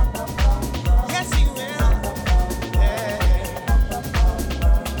 Yes, he will. Yeah.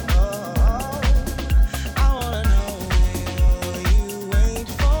 Oh, I wanna know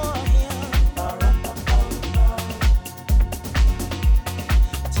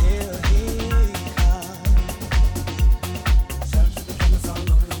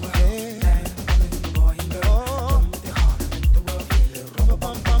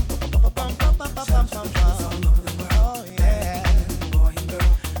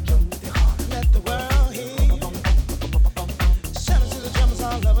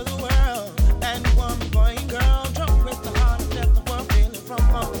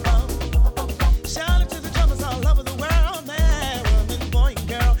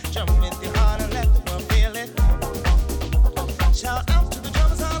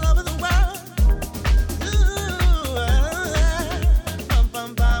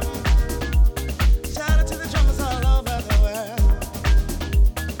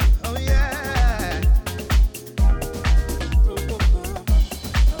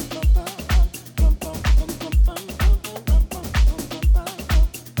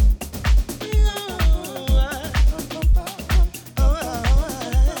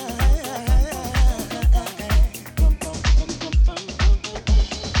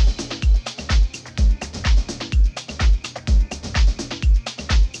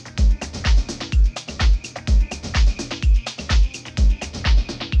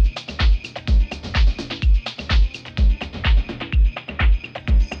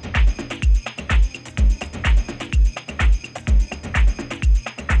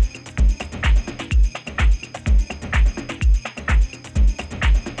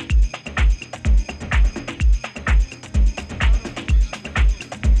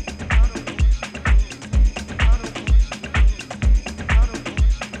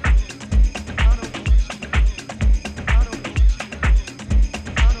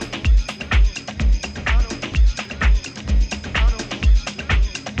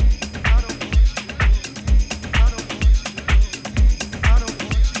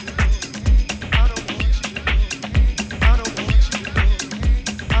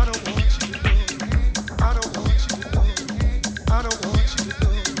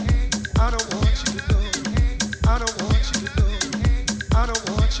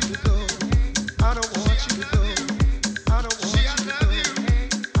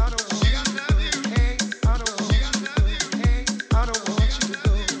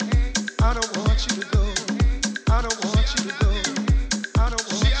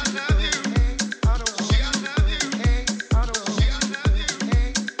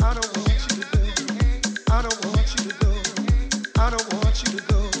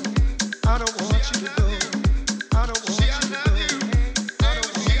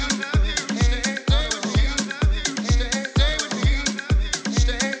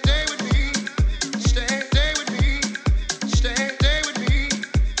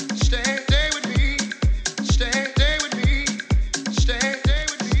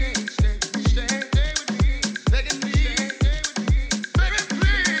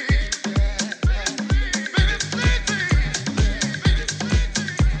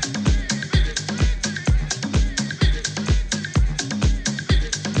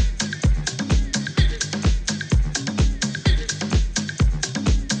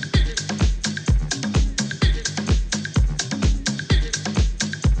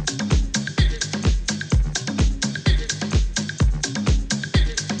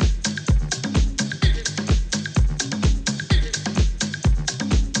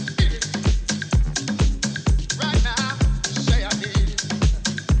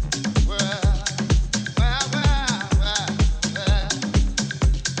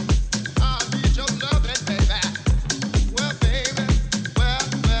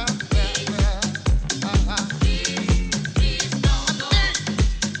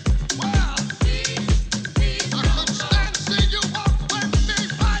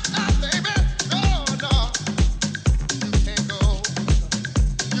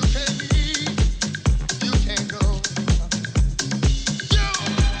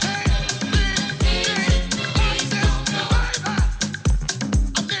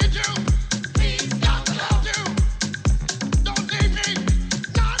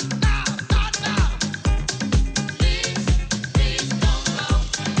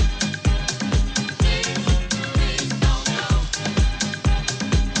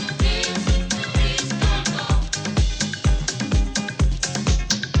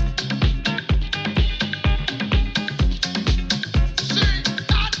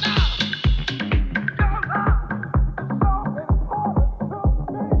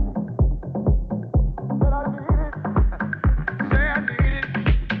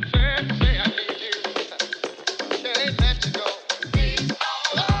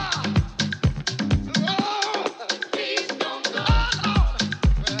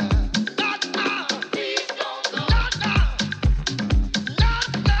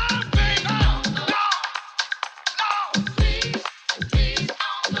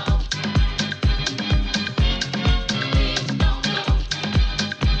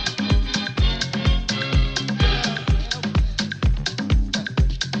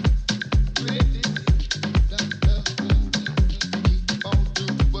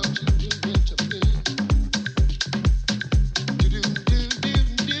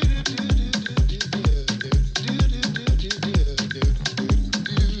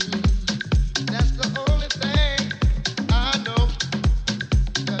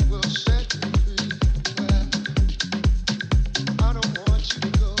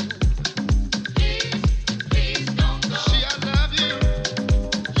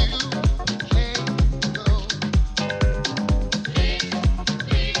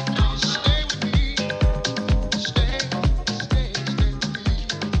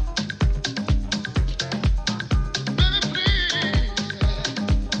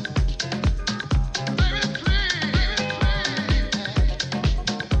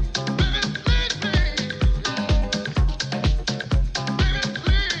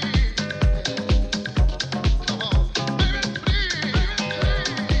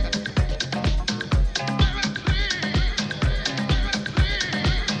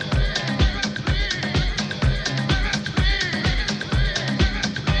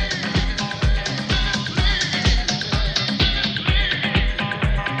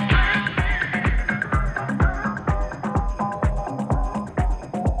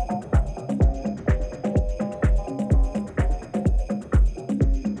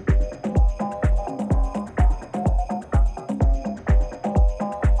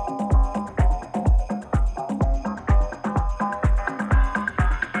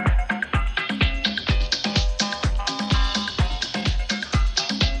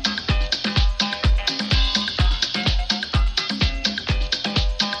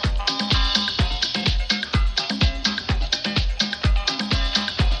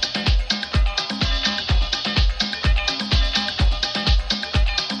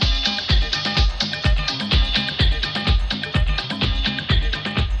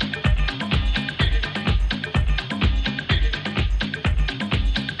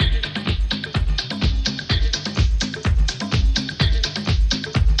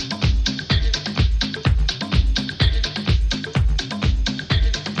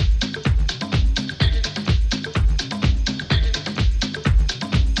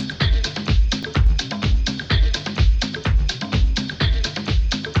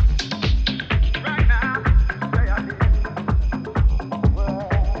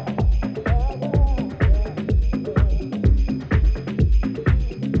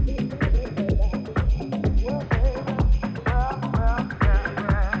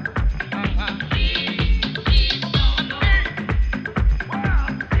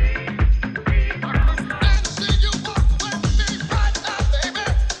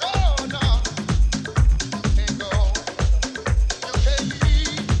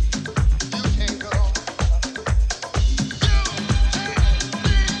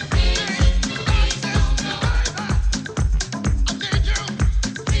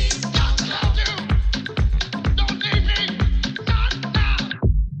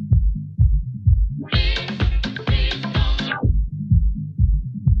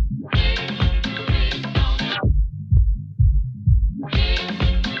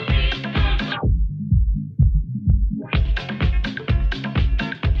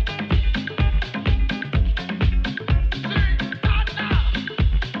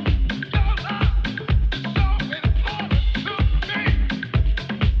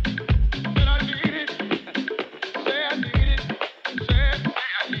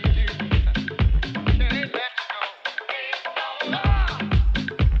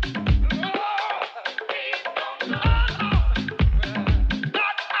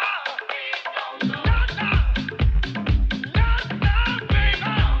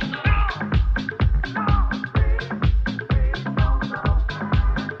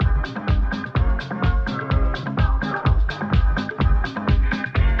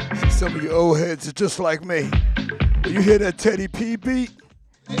Some of you old heads are just like me. When you hear that Teddy P beat,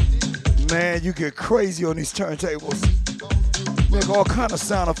 man, you get crazy on these turntables. Make all kind of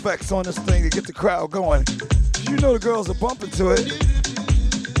sound effects on this thing to get the crowd going. You know the girls are bumping to it.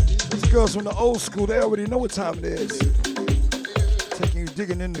 These girls from the old school, they already know what time it is. Taking you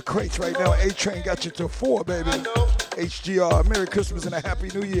digging in the crates right now. A-Train got you till 4, baby. HGR, Merry Christmas and a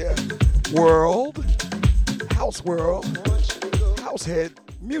Happy New Year. World, house world, house head,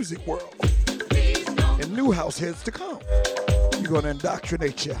 music world, and new house heads to come. We're gonna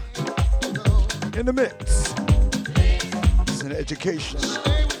indoctrinate you in the mix. It's an education,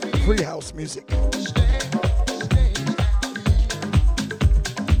 free house music.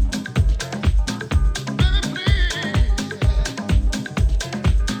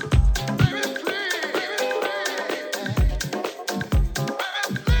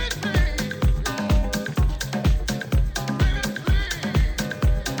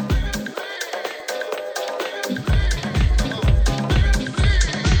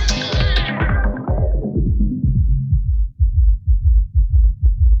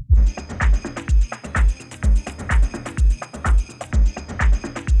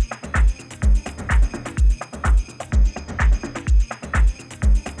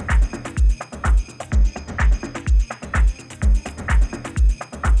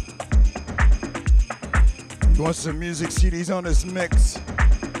 Some music CDs on this mix. You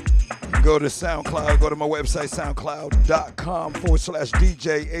can go to SoundCloud, go to my website,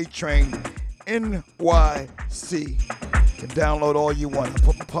 soundcloud.com/DJ A-Train NYC. You can download all you want. I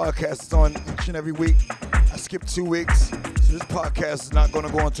put my podcasts on each and every week. I skip 2 weeks, so this podcast is not going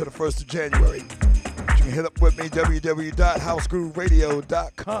to go until the 1st of January. But you can hit up with me,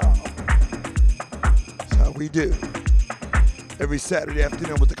 www.housegrooveradio.com. That's how we do. Every Saturday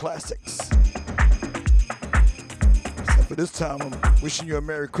afternoon with the classics. But this time, I'm wishing you a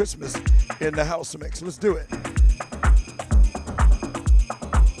Merry Christmas in the house mix. Let's do it.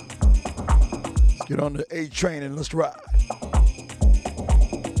 Let's get on the A-Train and let's ride.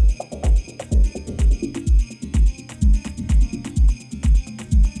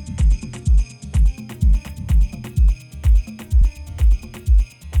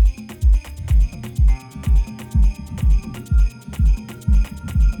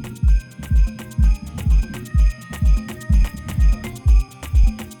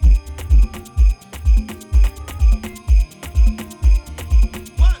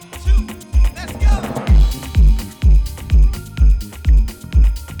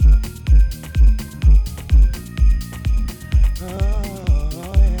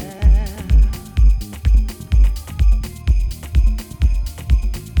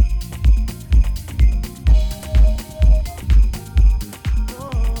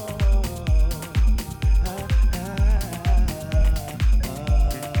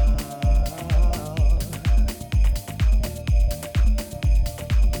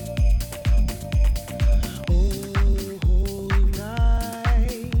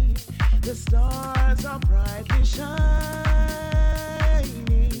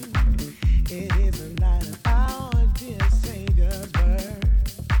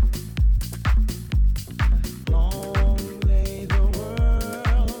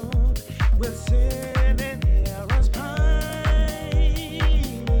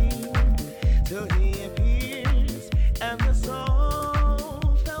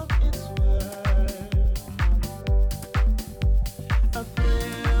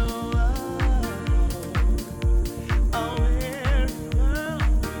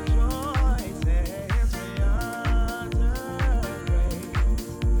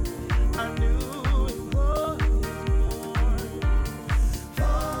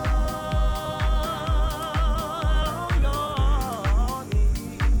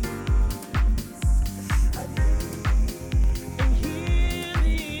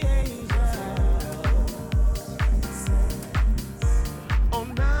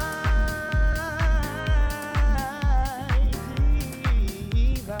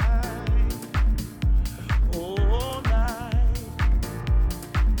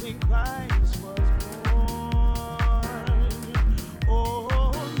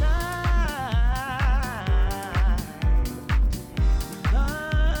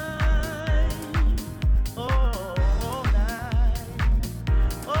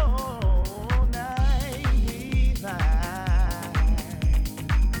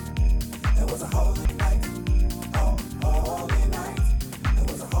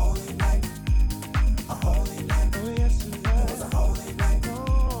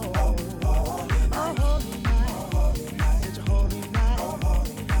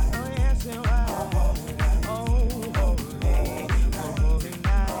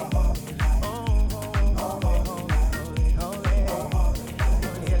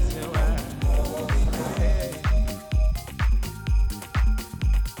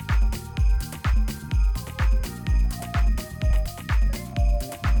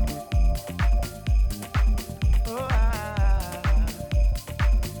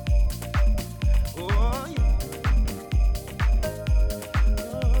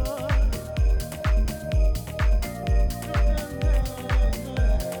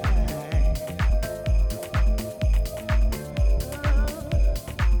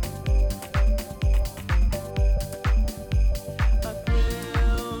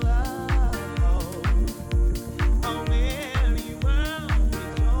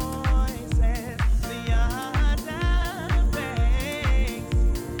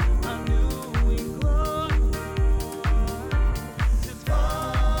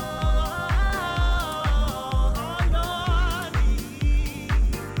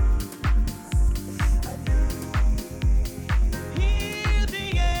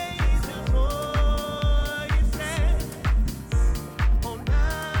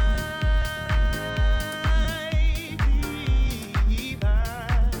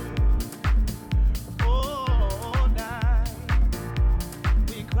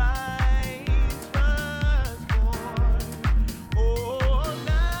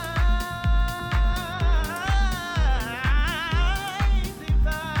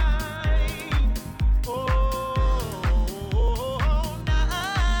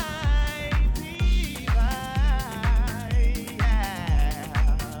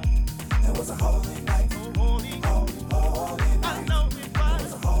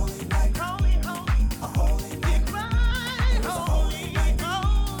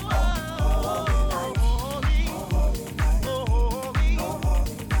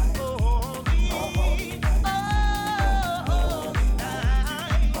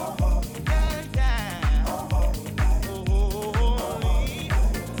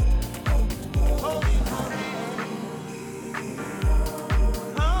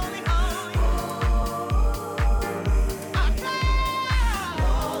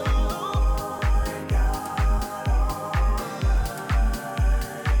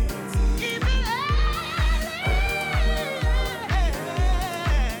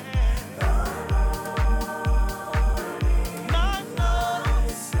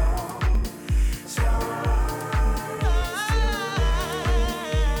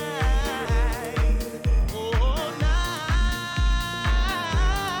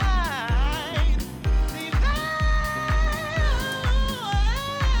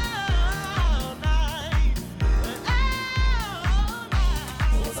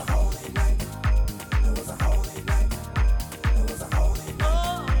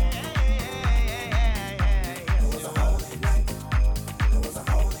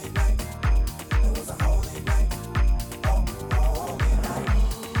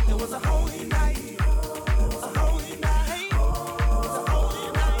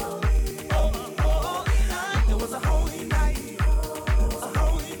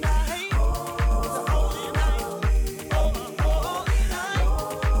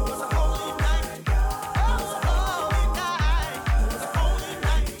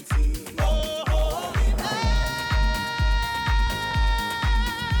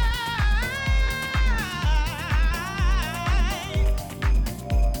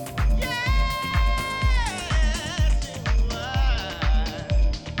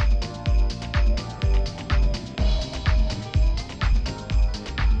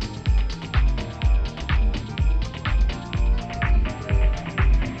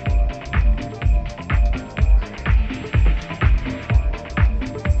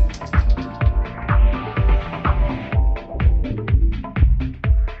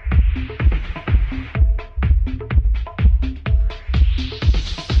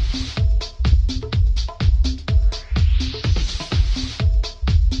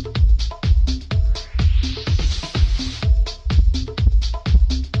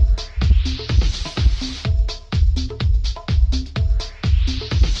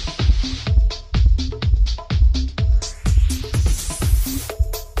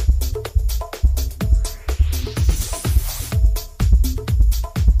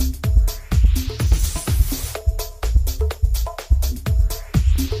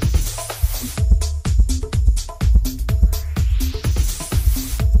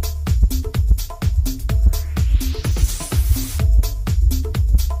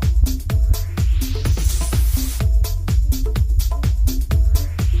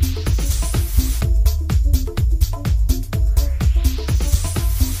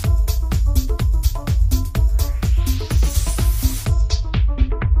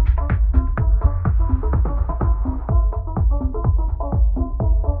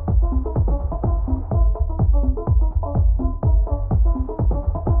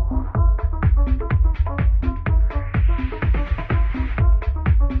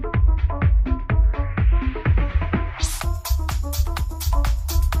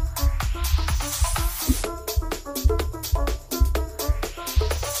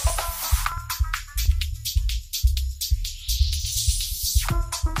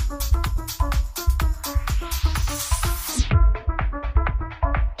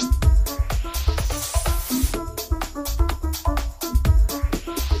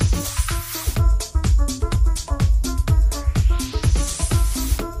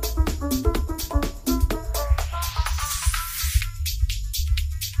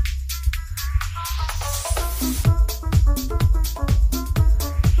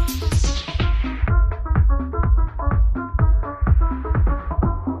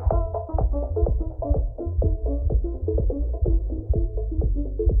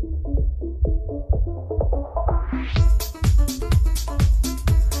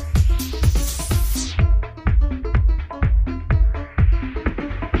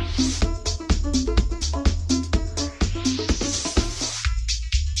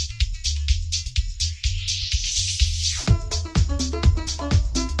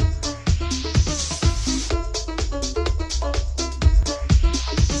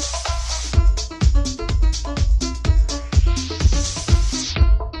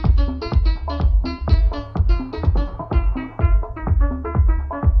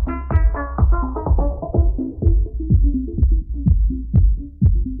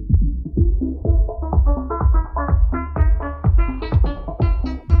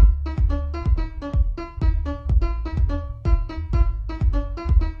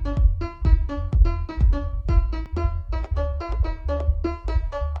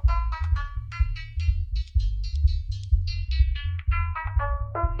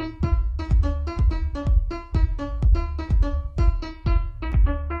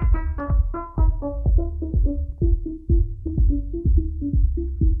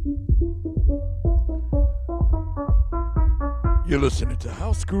 You're listening to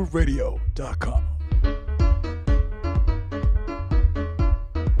housegrooveradio.com.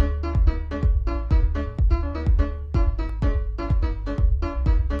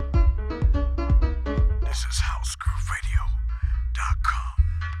 This is housegrooveradio.com.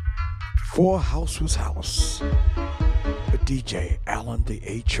 Before House was House, with DJ Allen the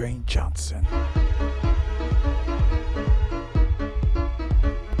A-Train Johnson.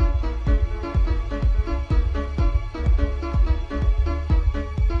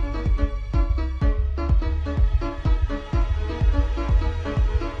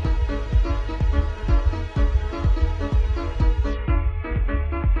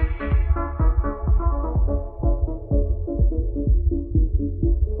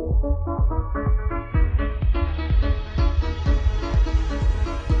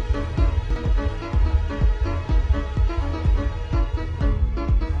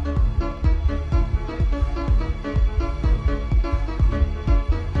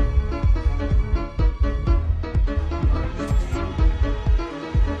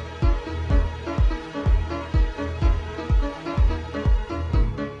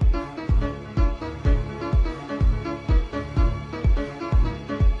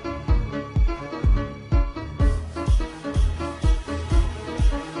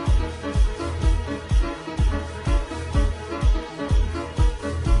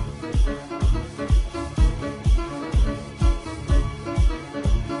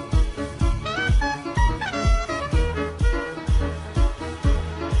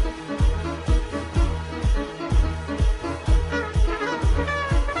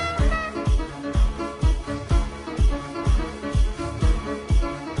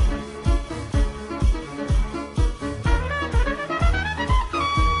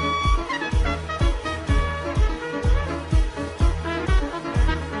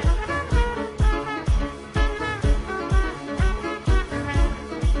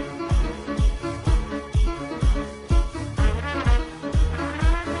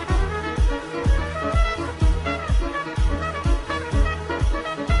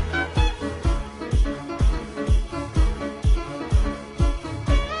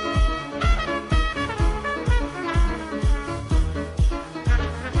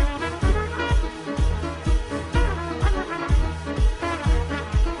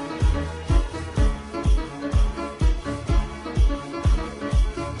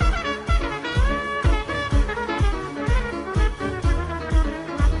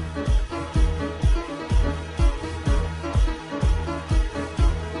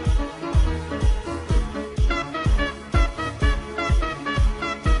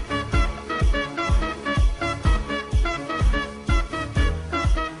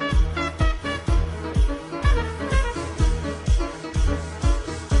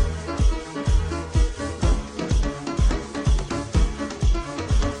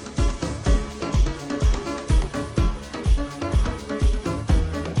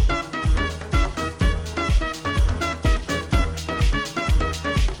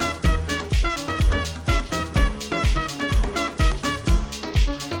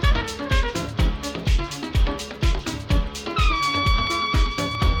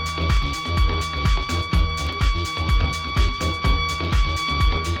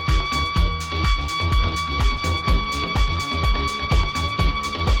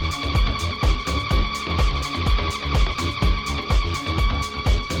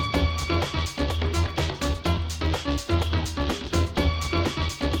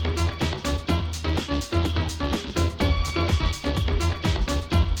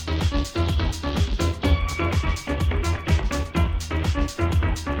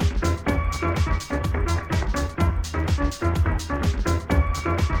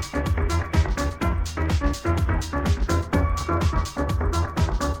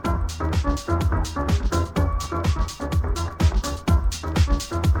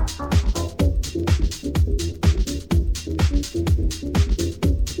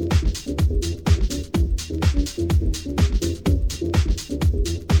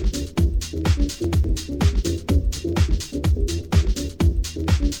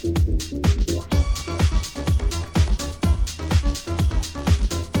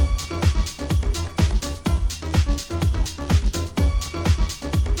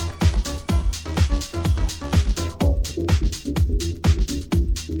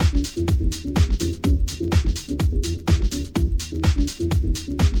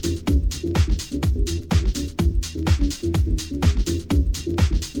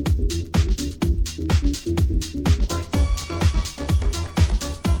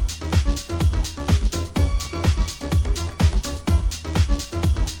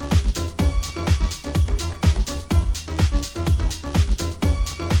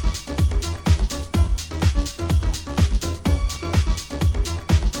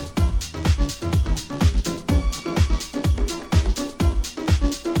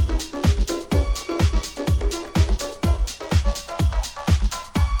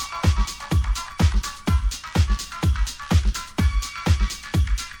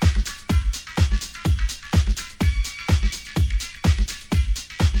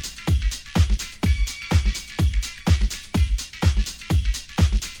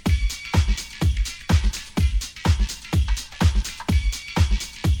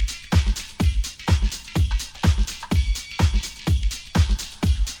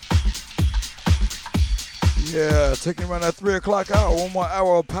 Yeah, taking around that 3 o'clock hour. One more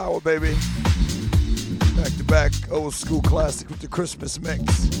hour of power, baby. Back to back, old school classic with the Christmas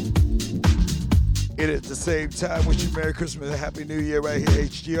mix. It at the same time. Wish you Merry Christmas and Happy New Year right here,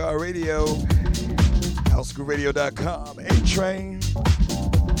 HGR Radio, HouseGroupRadio.com, Atrains.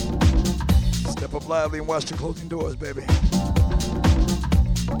 Step up lively and watch the closing doors, baby.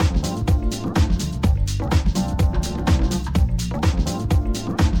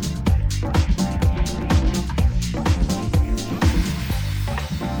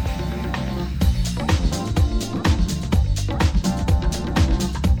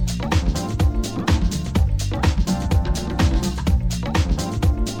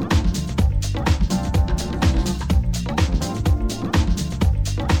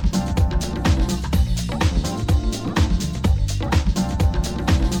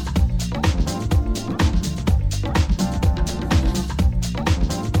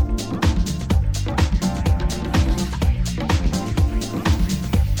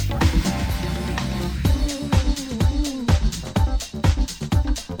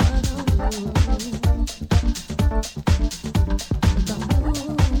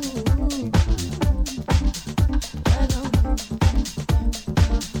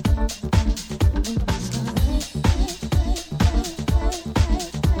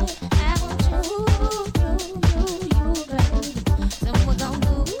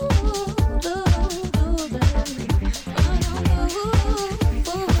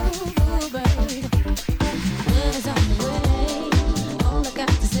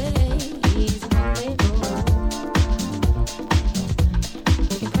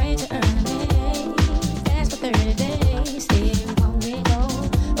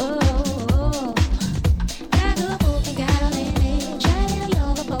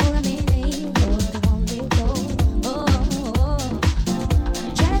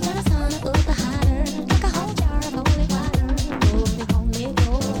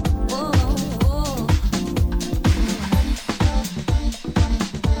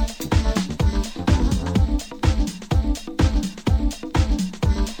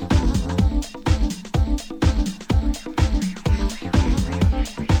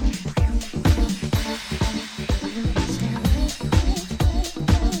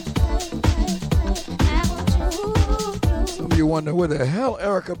 Wonder where the hell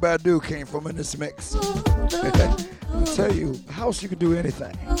Erykah Badu came from in this mix. I tell you, house you can do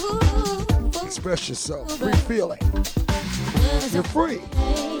anything. Express yourself, free feeling. You're free,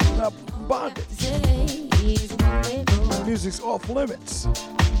 not bondage. Music's off limits.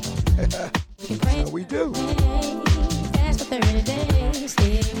 That's how we do.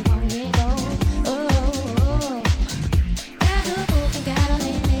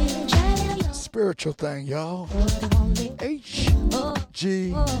 Spiritual thing, y'all.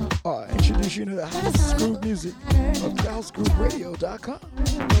 HGR. Introduce you to the house group music of HouseGroupRadio.com.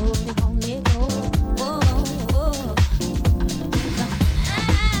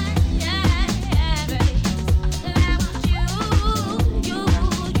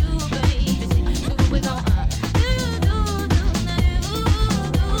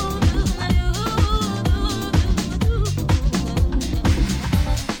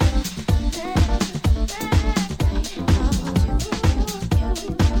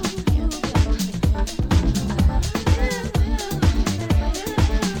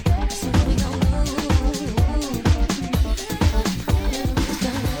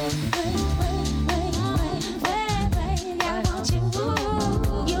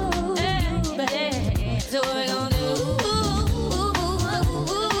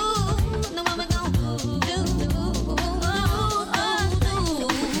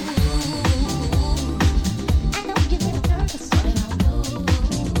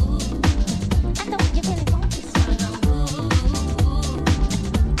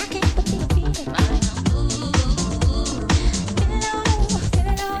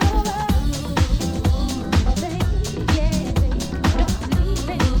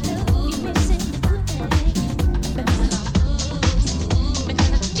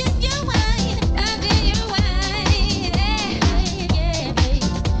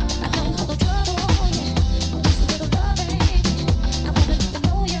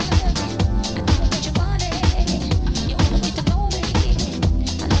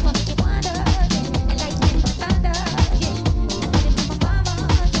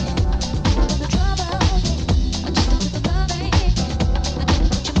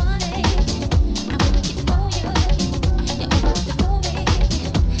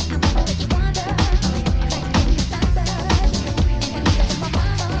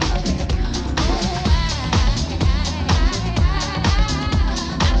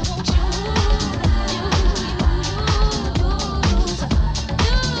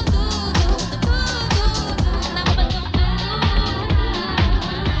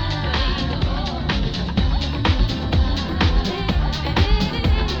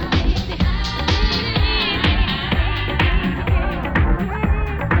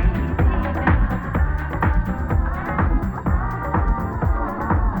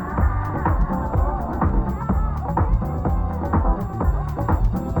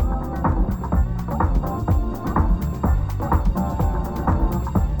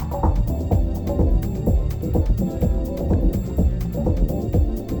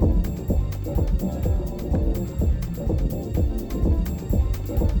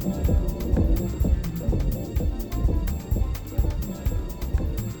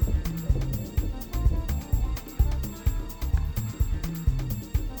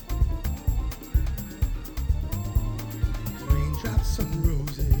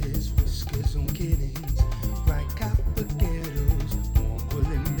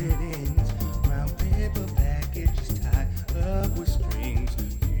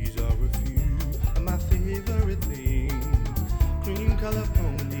 color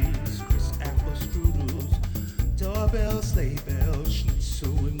ponies, crisp apple strudels, doorbell, sleigh bells,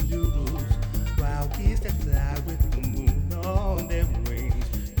 schnitzel and noodles, wild geese that fly with the moon on their wings.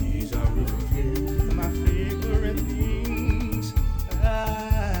 These are a few of my favorite things.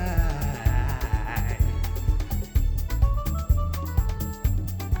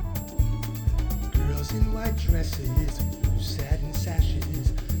 Girls in white dresses, blue satin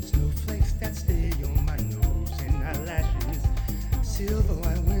sashes, snowflakes that stay on my nose and eyelashes, silver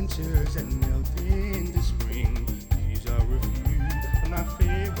white winters that melt into spring. These are a few of my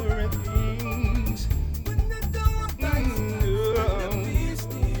favorite things.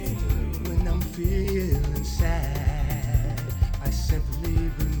 When I'm feeling sad, I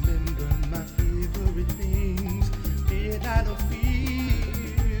simply remember my favorite things, and I don't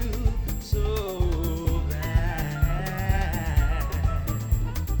feel so bad.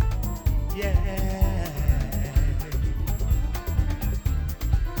 Yeah.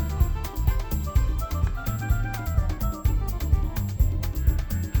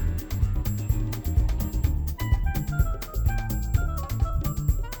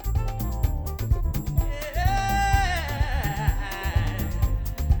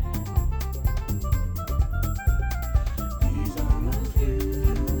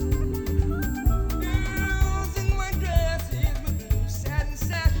 Girls in white dresses with blue satin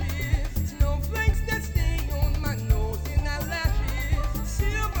sashes, snowflakes that stay on my nose and eyelashes,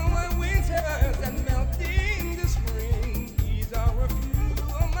 silver white winters that melt into spring. These are a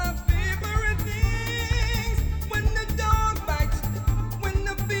few of my favorite things. When the dog bites, when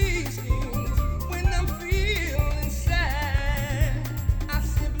the bee stings, when I'm feeling sad, I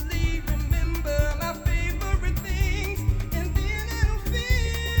simply remember my favorite things, and then I don't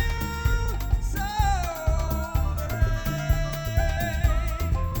feel so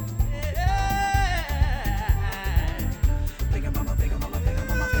Think about my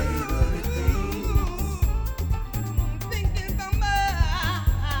favorite things. Thinking about my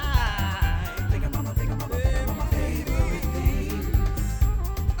favorite things.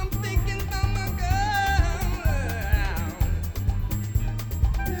 I'm thinking about my girl.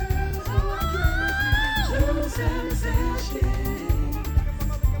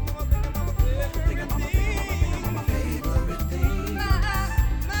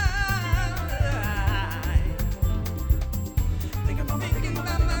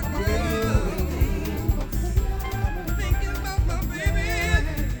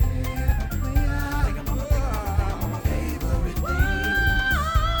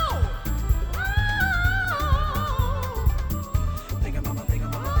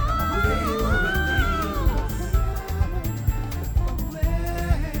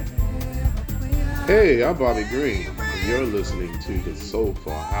 Hey, I'm Bobby Green, and you're listening to the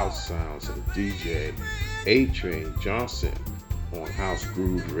soulful house sounds of DJ Atrains Johnson on House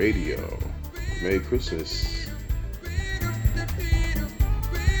Groove Radio. Merry Christmas.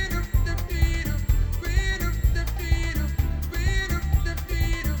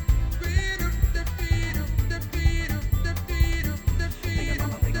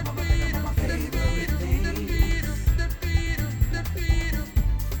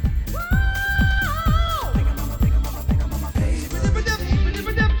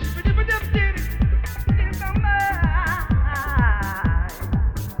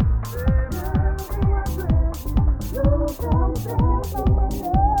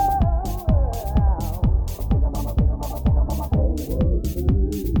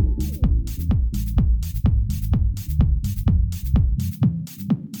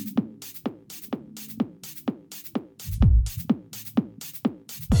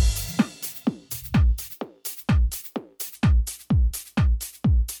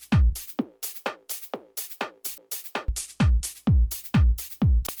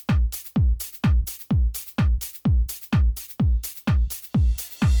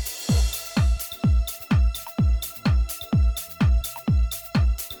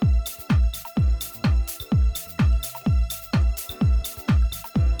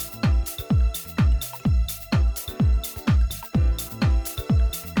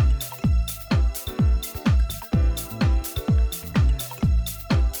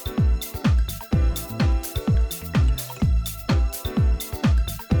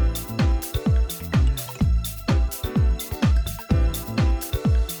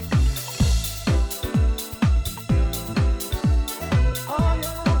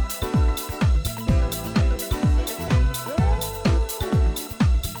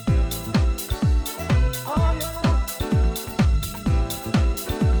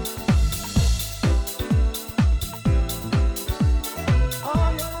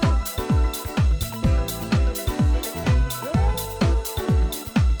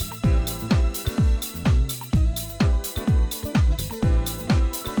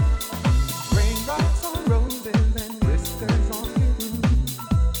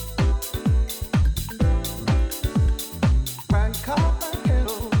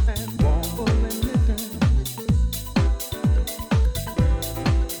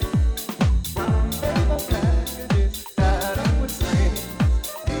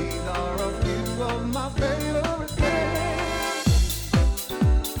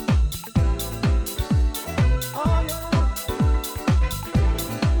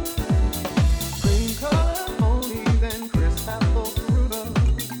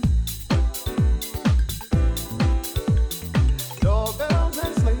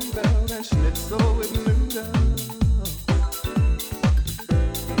 schnitzel with noodles.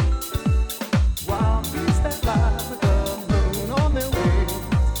 While we stand by with the moon on their wings,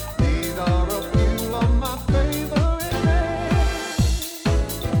 these are a few of my favorite days.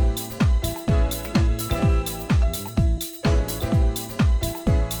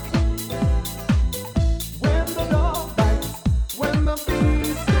 When the dog bites, when the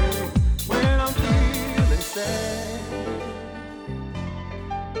bee sings, when I'm feeling sad,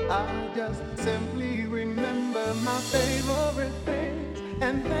 I just simply remember my favorite things,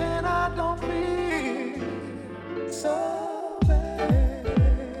 and then I don't feel so bad.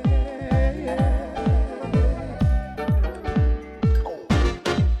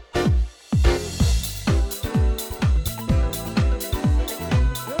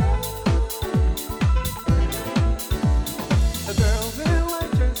 The girls in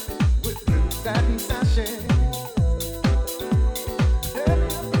white dresses with blue satin sachets.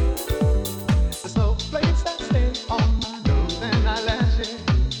 The snowflakes that stay on my nose and eyelashes.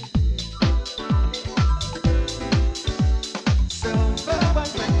 Silver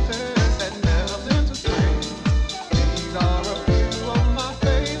white winters that melt into spring. These are a few of my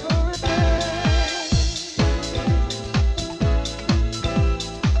favorite days.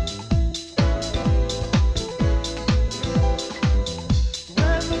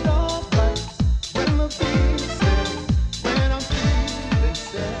 When the dog bites, when the bee sings, when I'm feeling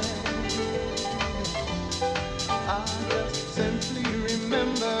sad, I just simply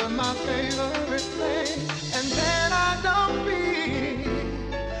remember my favorite thing, and then I don't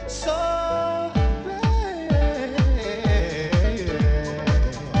feel so bad.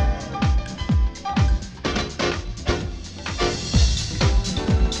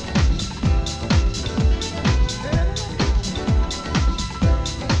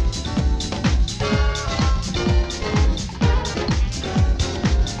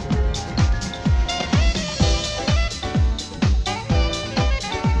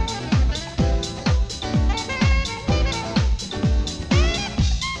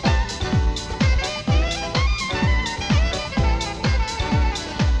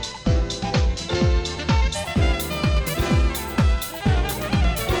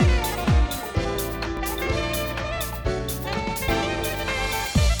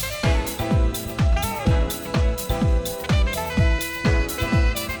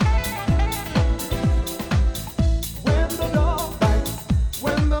 When the dog bites,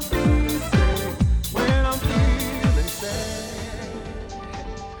 when the bee sings, when I'm feeling sad,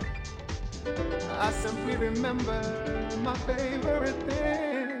 I simply remember my favorite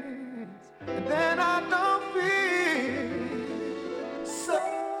things, and then I don't feel so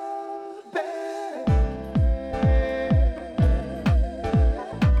bad.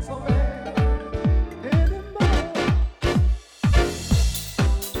 So bad anymore.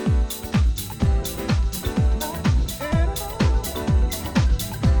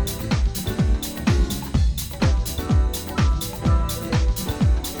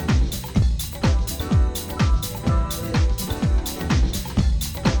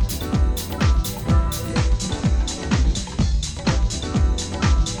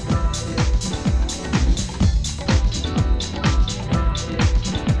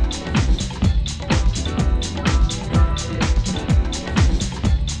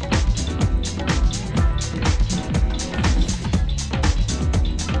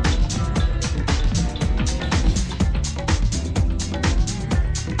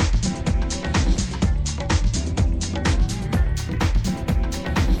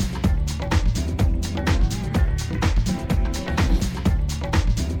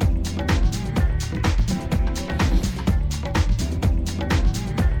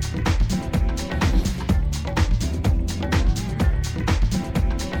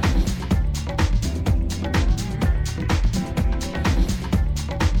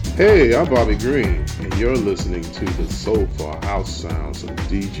 Hey, I'm Bobby Green, and you're listening to the soulful house sounds of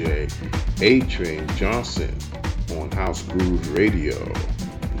DJ A-Train Johnson on House Groove Radio.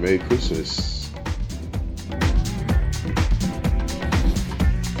 Merry Christmas.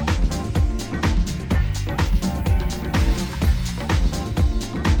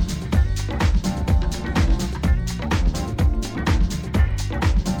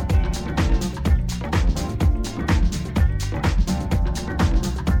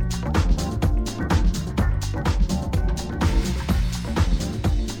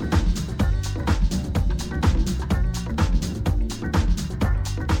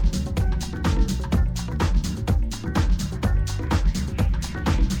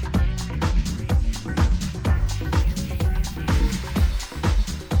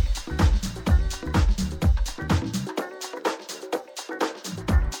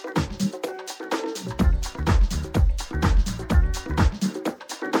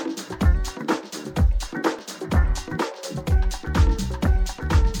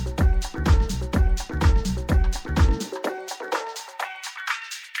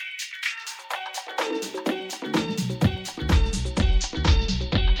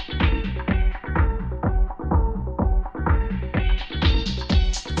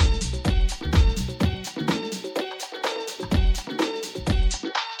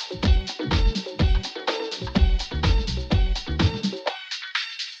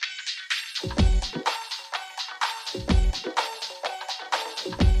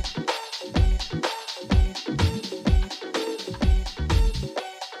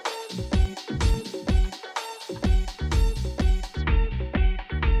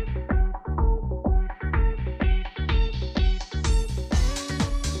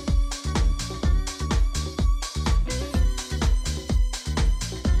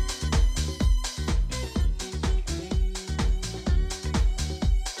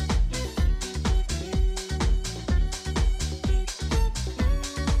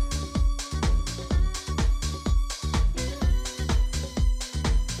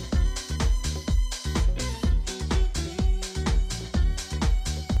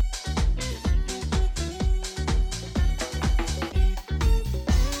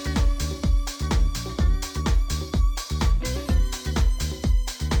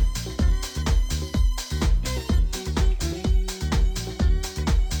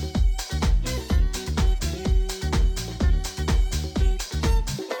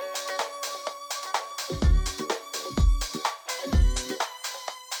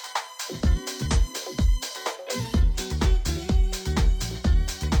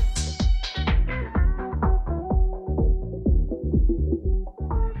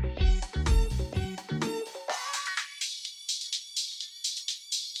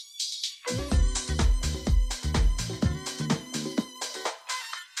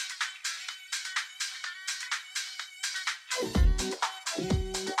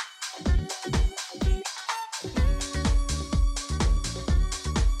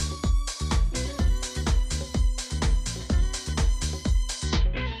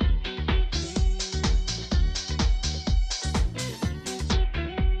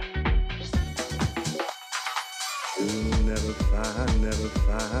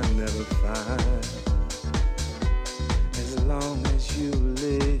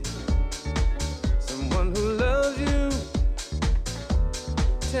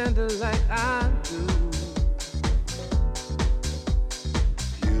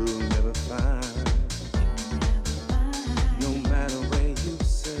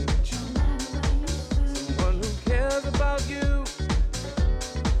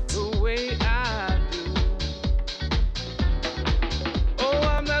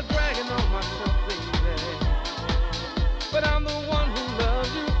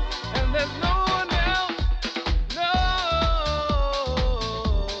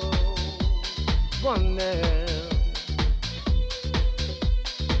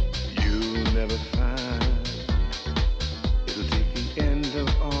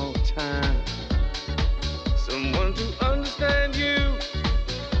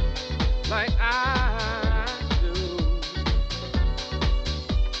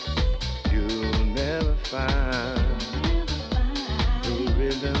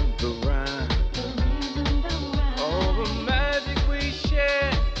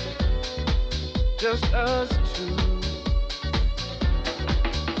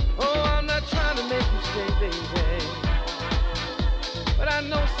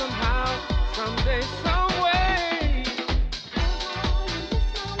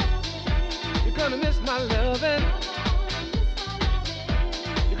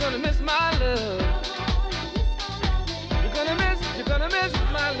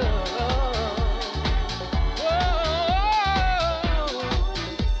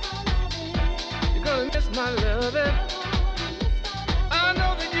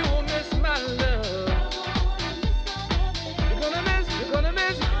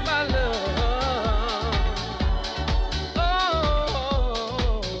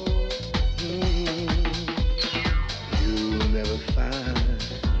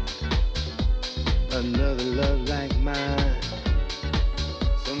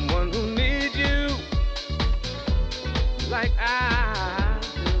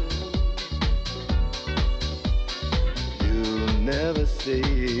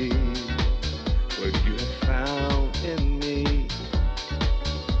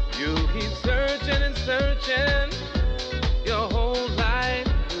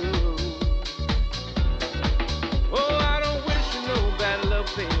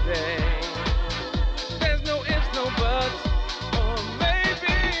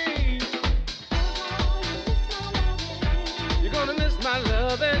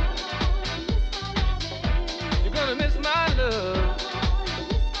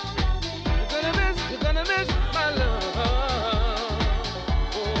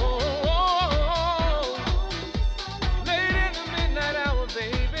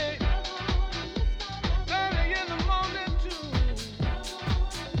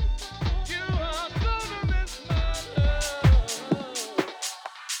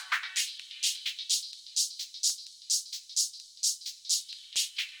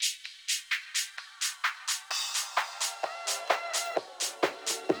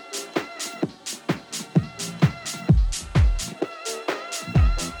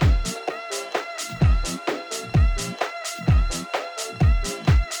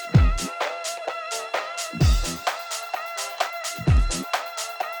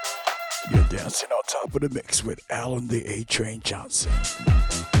 You're dancing on top of the mix with Alan the A-Train Johnson.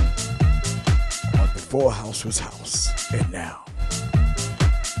 But before house was house, and now,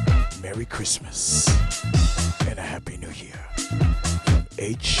 Merry Christmas and a Happy New Year from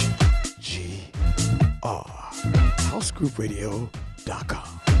HGR,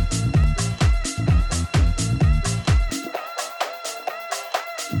 HouseGroupRadio.com.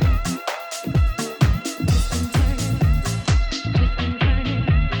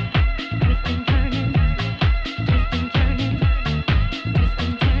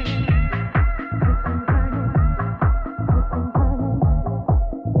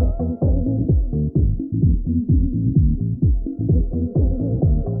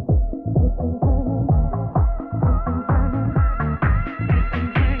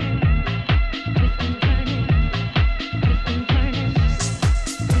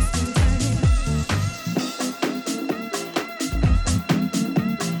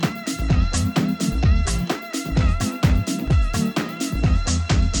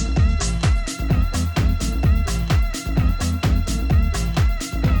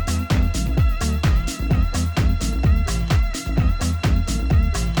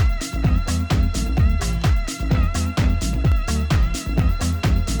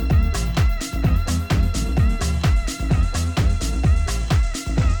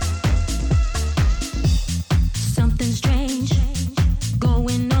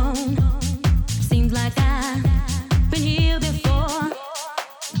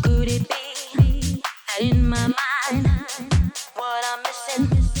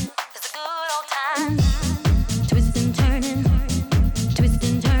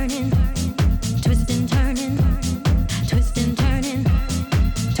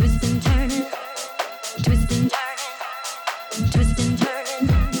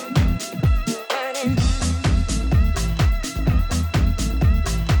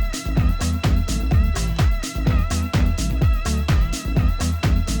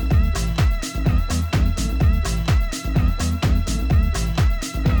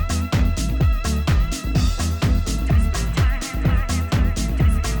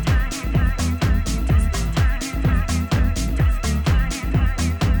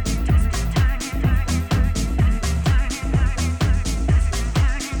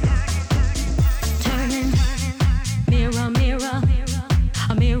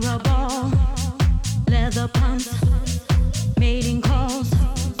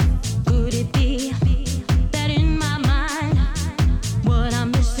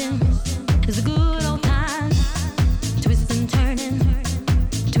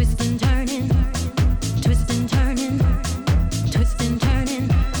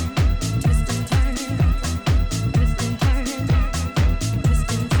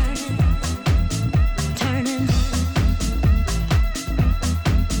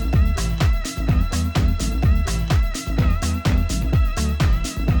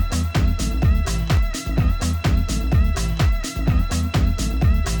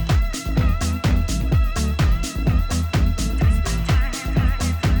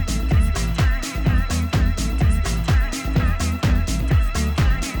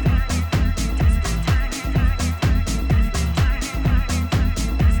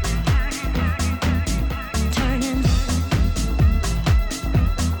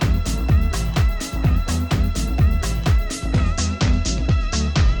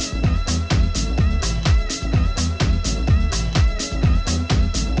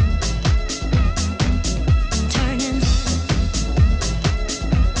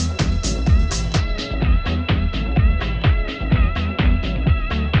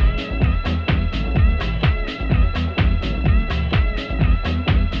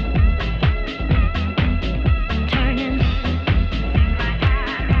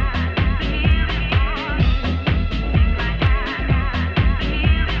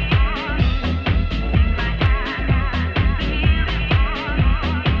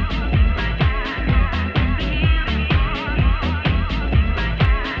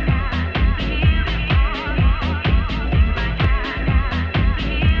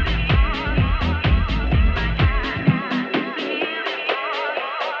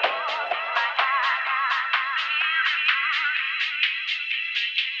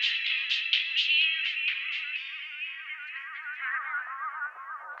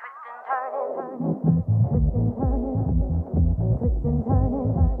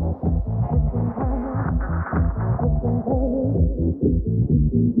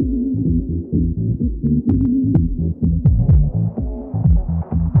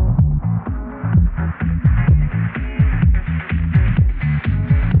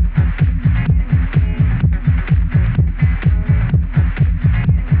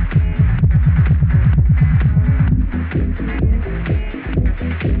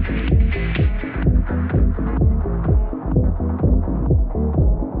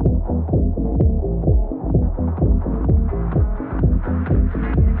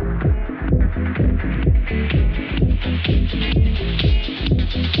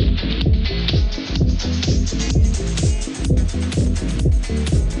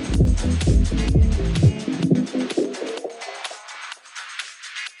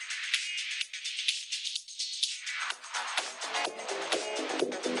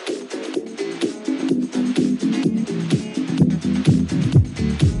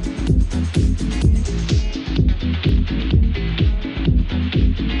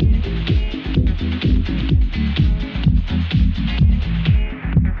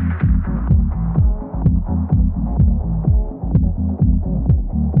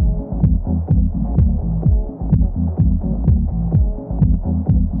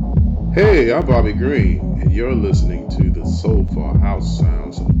 Hey, I'm Bobby Green, and you're listening to the soulful house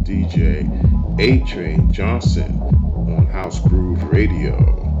sounds of DJ A-Train Johnson on House Groove Radio.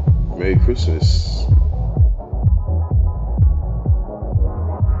 Merry Christmas.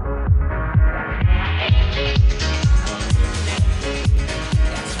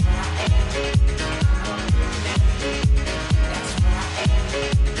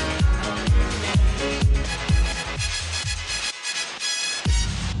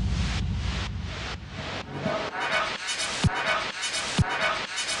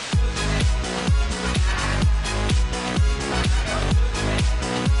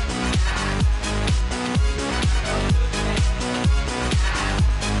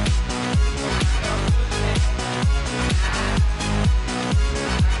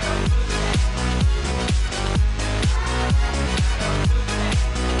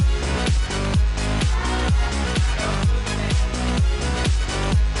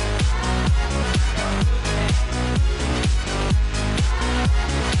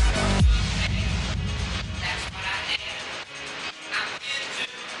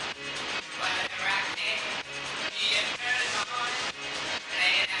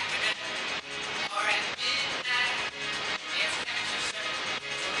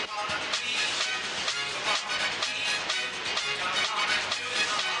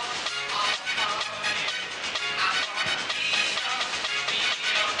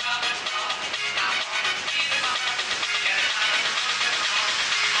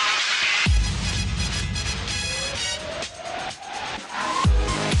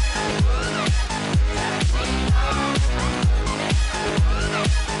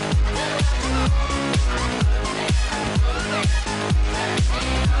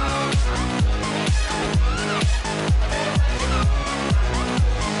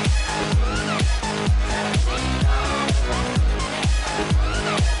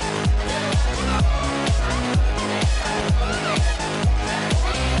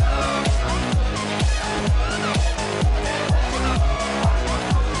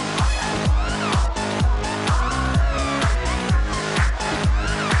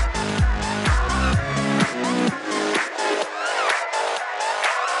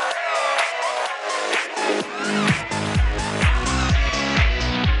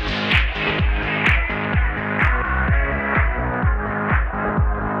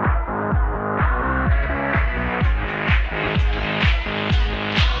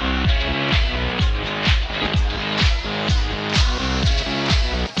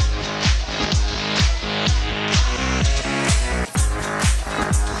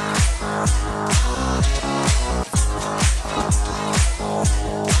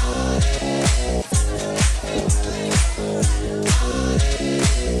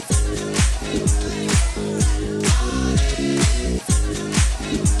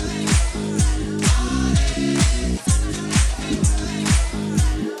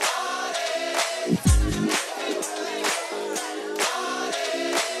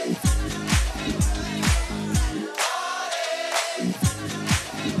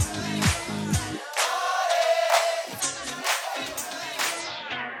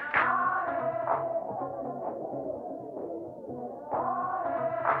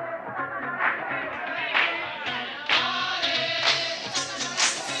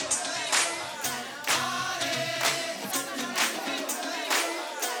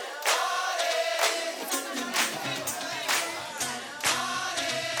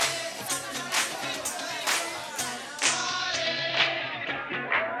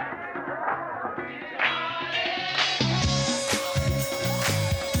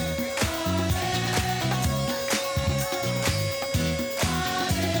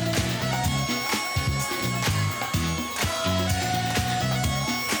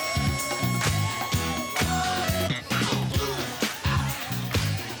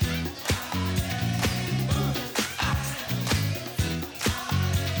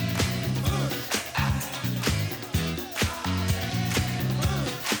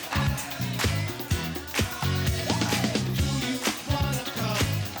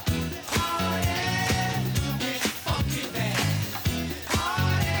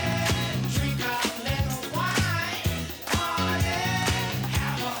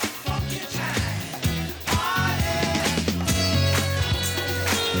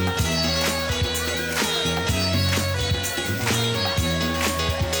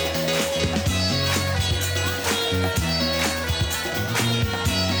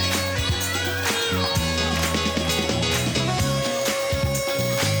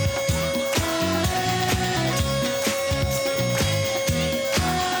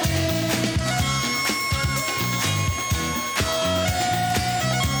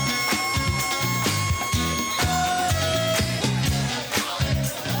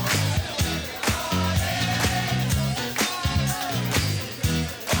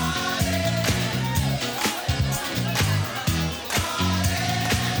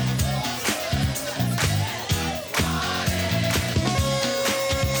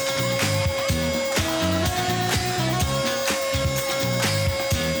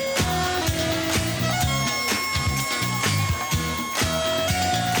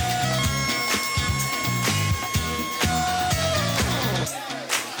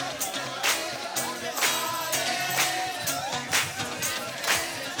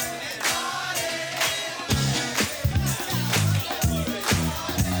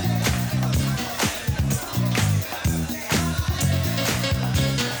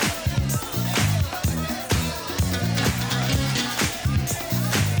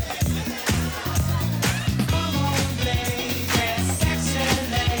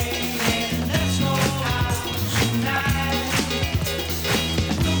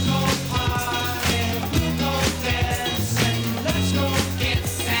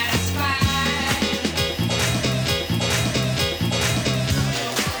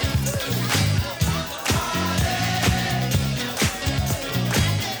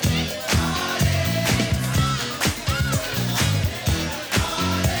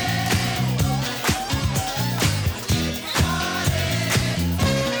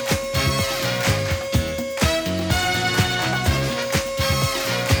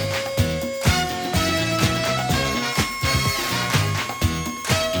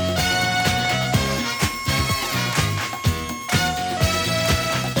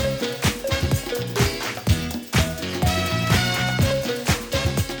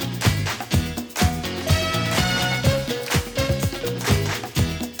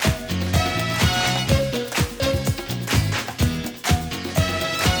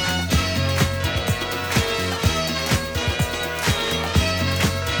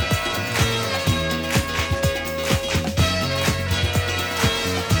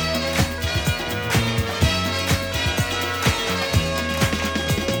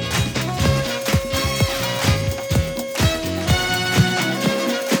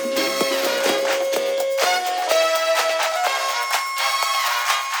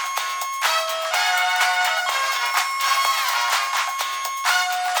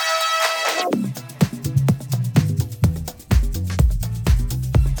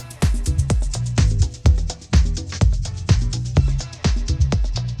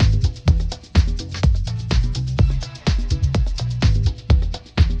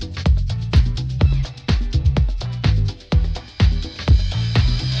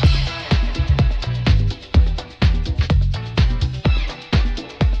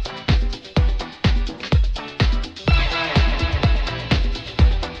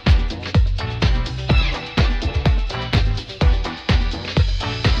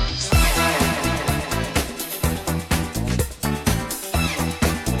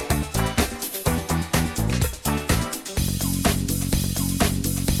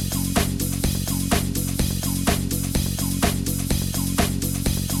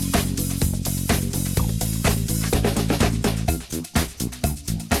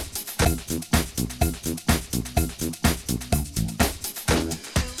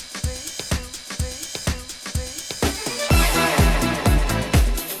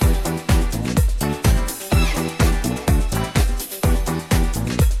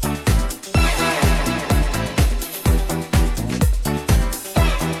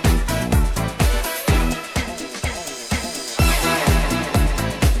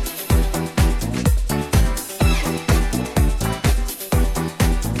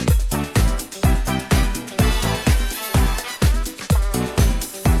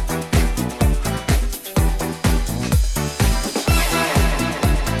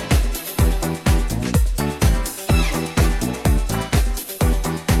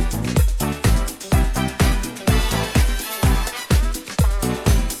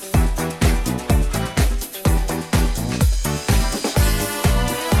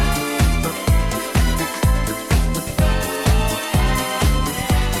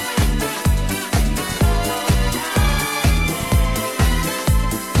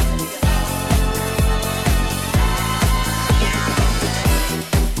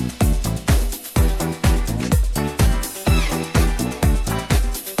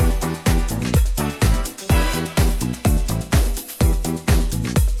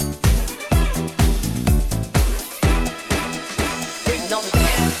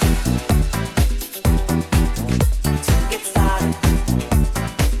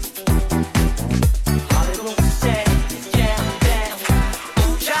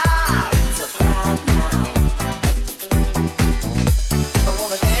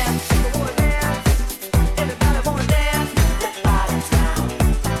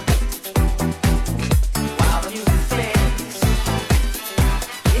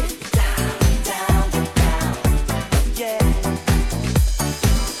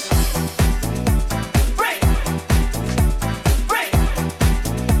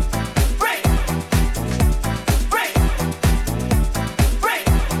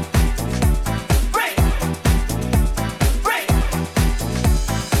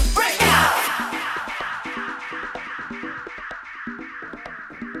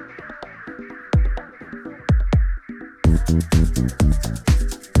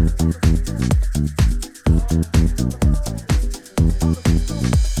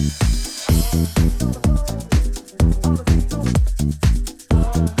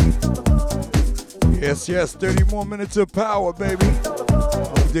 Yes, yes, 30 more minutes of power, baby.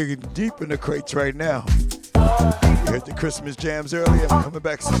 I'm digging deep in the crates right now. We heard the Christmas jams earlier. I'm coming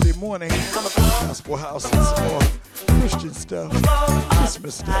back Sunday morning. Gospel house and some more Christian stuff,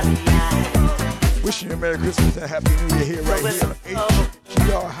 Christmas stuff. Wishing you a Merry Christmas and a Happy New Year here, right here on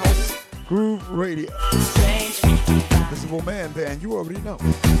HGR House Groove Radio. Visible Man Band, you already know.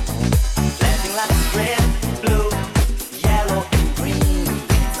 Landing like red, blue, yellow, and green.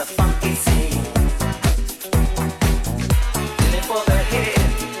 It's a funky scene. Feeling for the hit.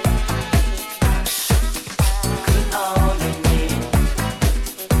 Good all you need.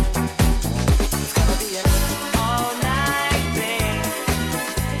 It's gonna be an all-night thing.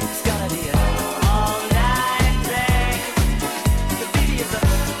 It's gonna be an all-night thing. The beauty is an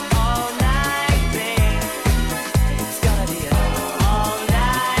all-night thing. It's gonna be an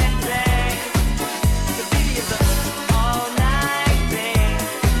all-night thing. The beauty is an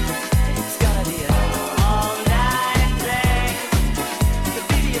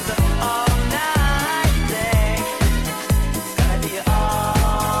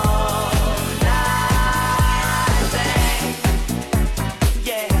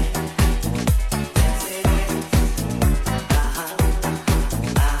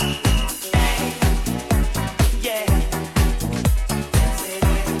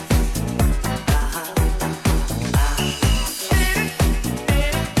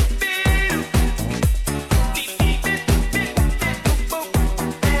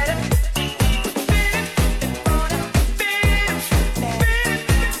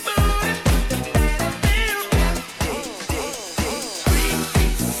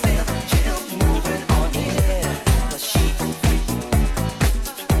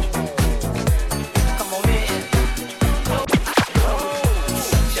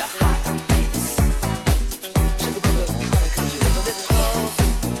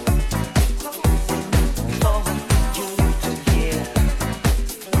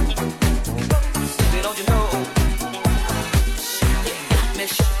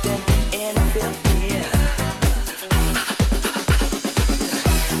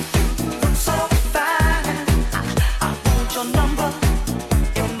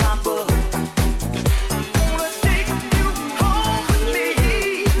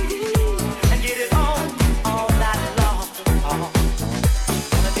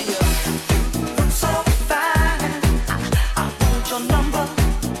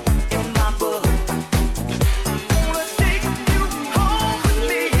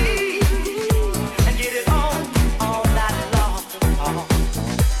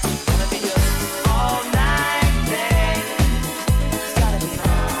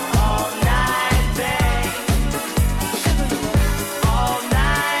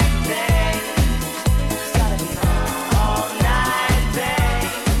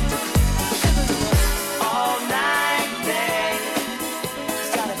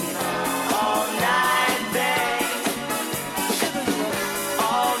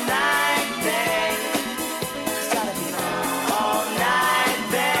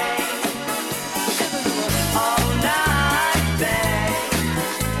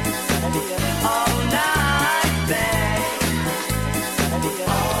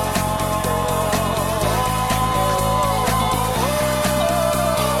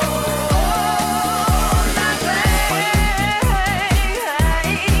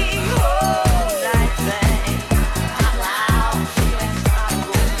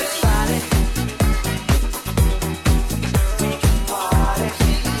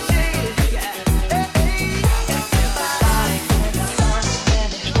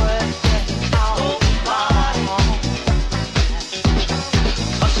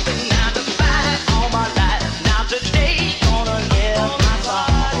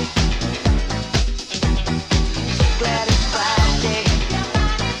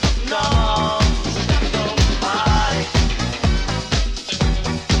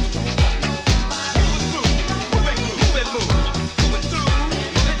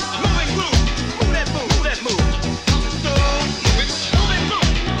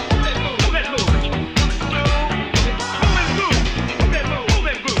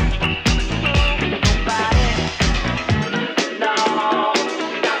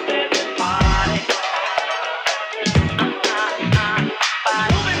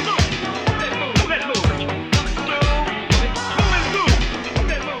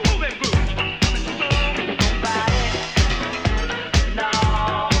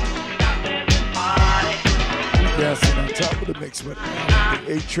mix with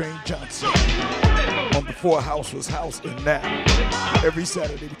the A-Train Johnson on the Four House was House and Now every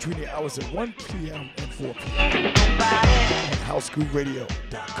Saturday between the hours of 1 p.m. and 4 p.m. on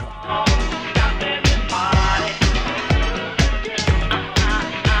housegrooveradio.com.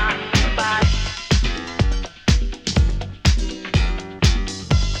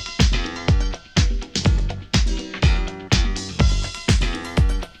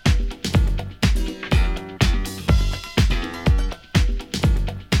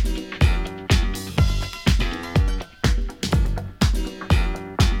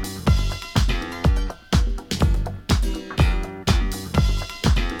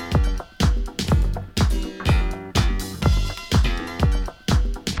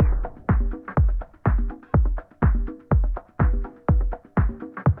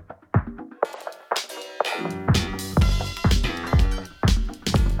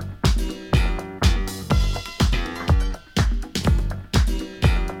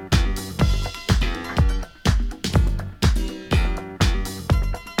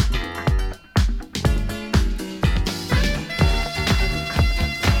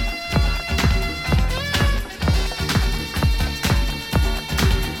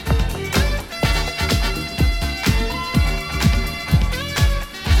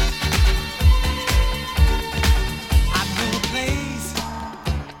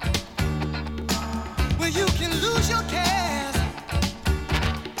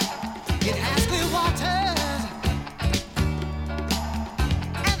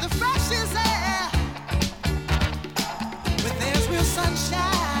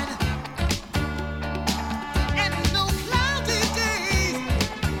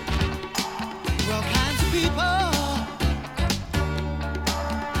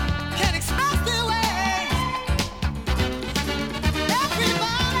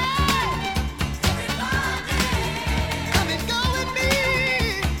 Come and go with me.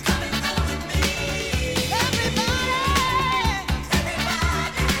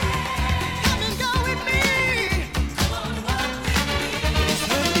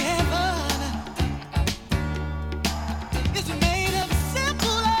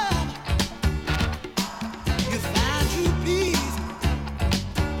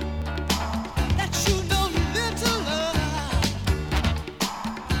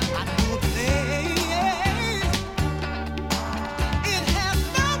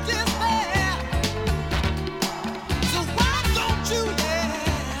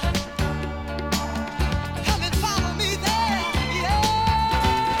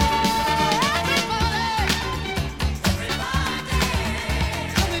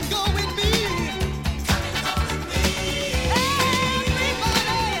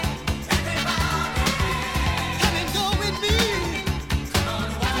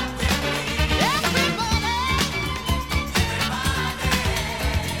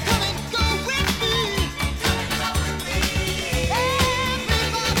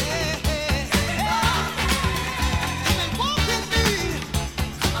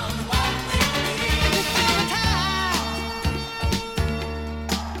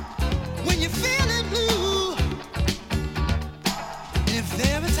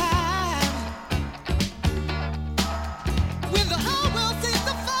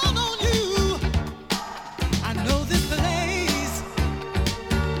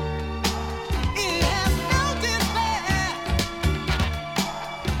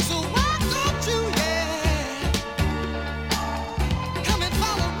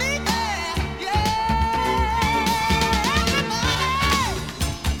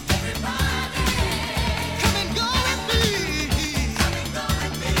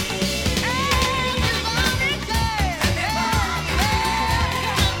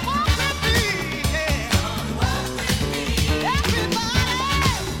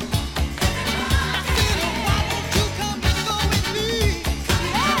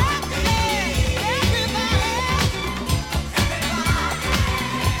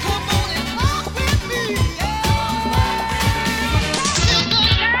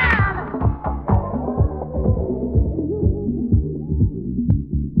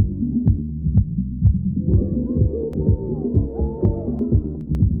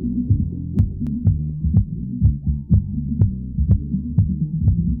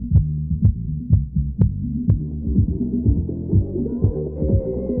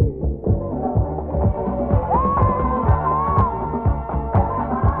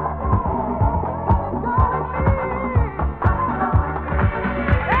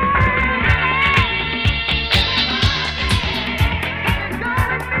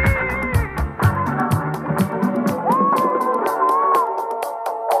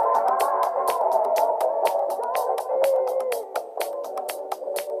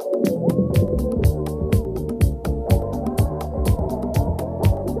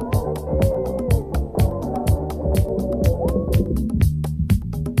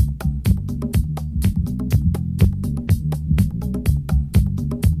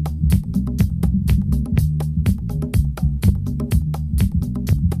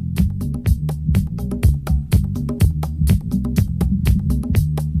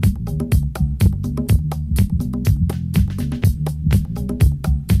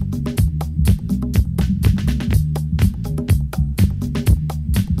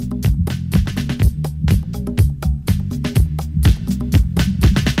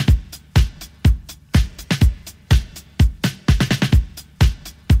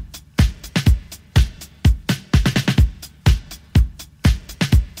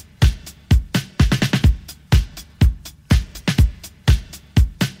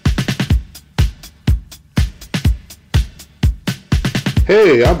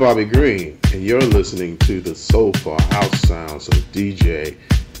 Hey, I'm Bobby Green, and you're listening to the soulful house sounds of DJ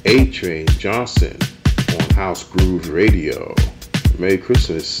Atrains Johnson on House Groove Radio. Merry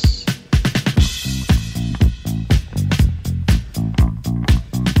Christmas.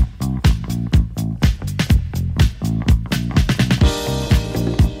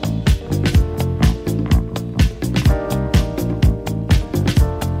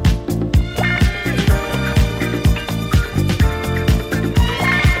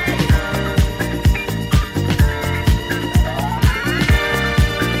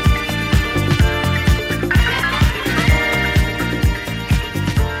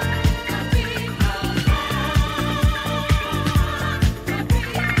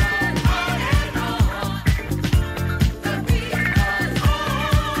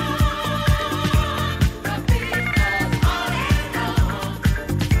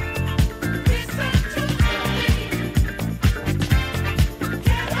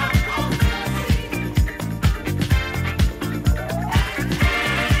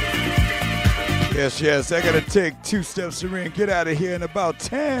 Yes, I gotta take 2 steps around and get out of here in about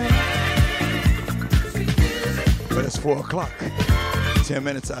 10. But it's 4 o'clock. 10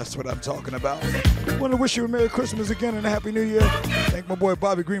 minutes, that's what I'm talking about. I want to wish you a Merry Christmas again and a Happy New Year. Thank my boy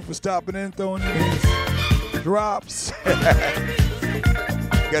Bobby Green for stopping in, throwing in his drops.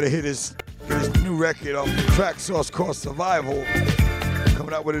 Gotta get his new record off the track source called Survival.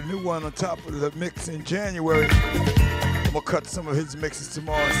 Coming out with a new one on top of the mix in January. I'm gonna cut some of his mixes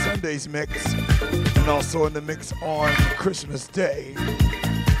tomorrow on Sunday's mix, and also in the mix on Christmas Day.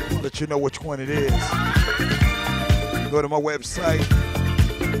 I'll let you know which one it is. You go to my website,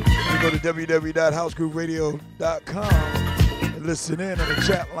 you go to www.housegrooveradio.com and listen in on the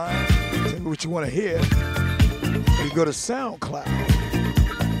chat line, tell me what you want to hear. Or you go to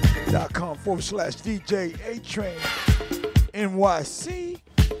soundcloud.com/DJ Atrains NYC.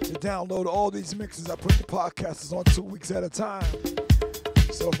 To download all these mixes. I put the podcasts on 2 weeks at a time.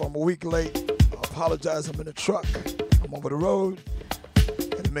 So if I'm a week late, I apologize. I'm in the truck. I'm over the road.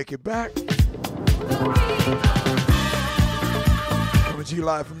 Gotta make it back. Coming to you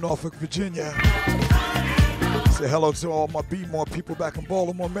live from Norfolk, Virginia. Say hello to all my B-More people back in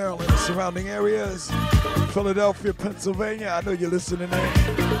Baltimore, Maryland, and surrounding areas. Philadelphia, Pennsylvania. I know you're listening in.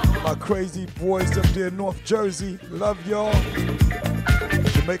 My crazy boys up there in North Jersey. Love y'all.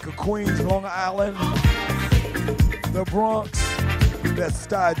 Jamaica, Queens, Long Island, the Bronx,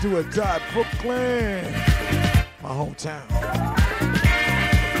 Bed-Stuy, Do or Die, Brooklyn, my hometown,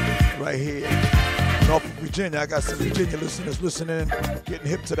 right here, Norfolk, Virginia. I got some Virginia listeners listening, getting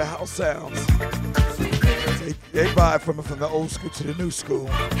hip to the house sounds. They buy from the old school to the new school.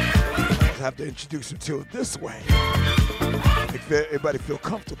 I have to introduce them to it this way. Make everybody feel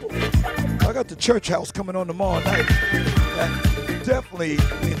comfortable. I got the church house coming on tomorrow night. That definitely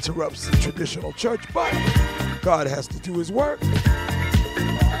interrupts the traditional church, but God has to do his work.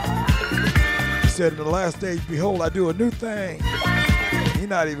 He said in the last days, behold, I do a new thing. You're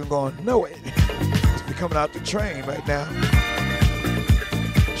not even going to know it. It's coming out the train right now.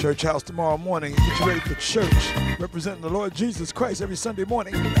 Church house tomorrow morning. Get you ready for church. Representing the Lord Jesus Christ every Sunday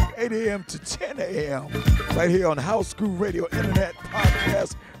morning, 8 a.m. to 10 a.m. Right here on House Groove Radio, Internet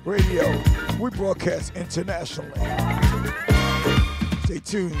Podcast Radio. We broadcast internationally. Stay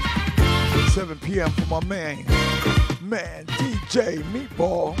tuned. 7 p.m. for my man DJ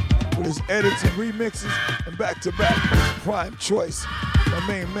Meatball with his edits and remixes and back-to-back prime choice. My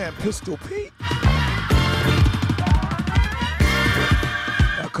main man Pistol Pete.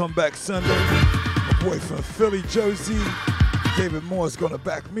 I'll come back Sunday. My boy from Philly, Jersey, David Moore's gonna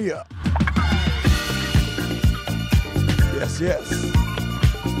back me up. Yes.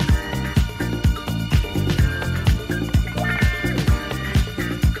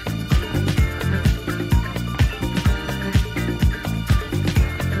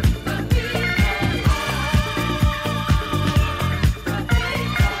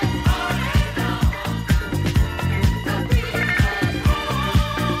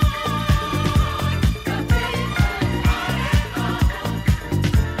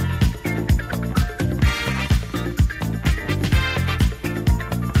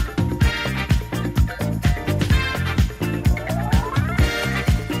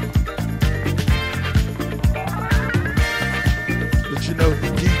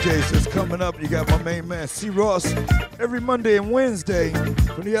 Mondays that's coming up. You got my main man, C. Ross, every Monday and Wednesday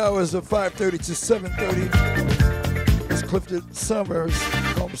from the hours of 5:30 to 7:30. It's Clifton Summers.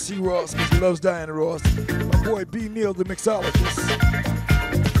 Call him C. Ross because he loves Diana Ross. My boy B. Neal, the mixologist.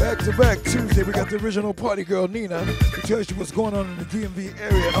 Back to back Tuesday, we got the original party girl, Nina, who tells you what's going on in the DMV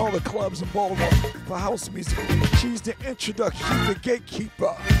area and all the clubs in Baltimore for house music. She's the introduction, she's the gatekeeper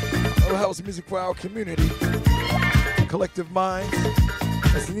of house music for our community. Collective Minds.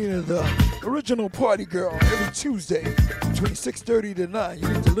 That's Nina, the original party girl, every Tuesday between 6:30 to 9. You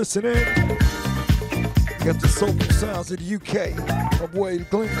need to listen in. You got the soulful sounds of the UK. My boy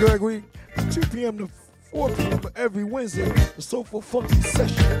Glenn Gregory, 2 p.m. to 4 p.m. every Wednesday, the Soulful Funky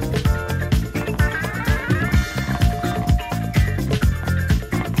Session.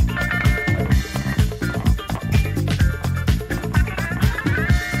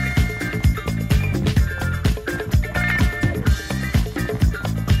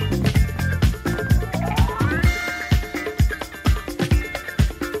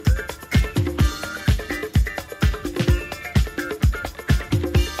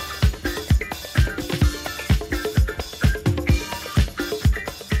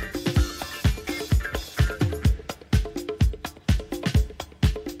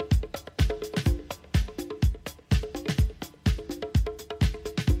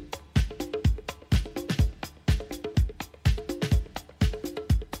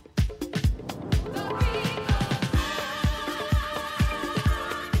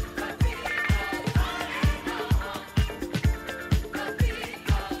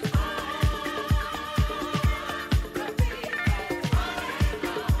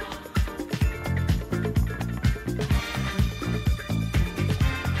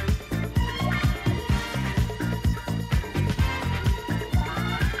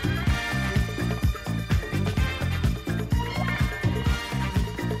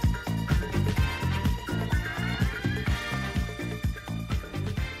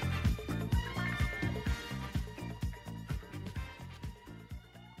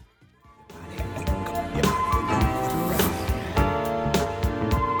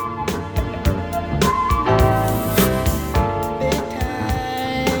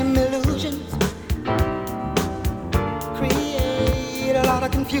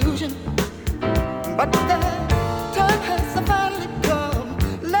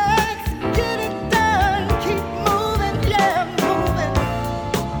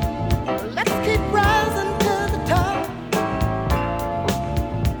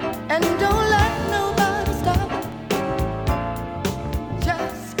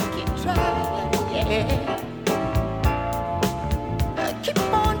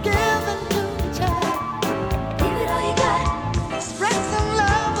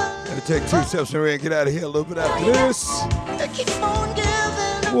 Take 2 steps and get out of here a little bit after this.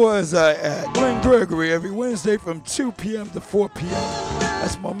 Was I at Glenn Gregory every Wednesday from 2 p.m. to 4 p.m.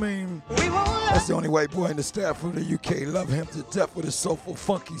 That's my main. That's the only white boy in the staff from the UK. Love him to death with his soulful,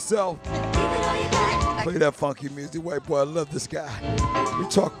 funky self. Play that funky music, white boy. I love this guy. We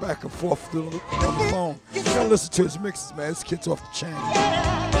talk back and forth on the phone. You gotta listen to his mixes, man. This kid's off the chain.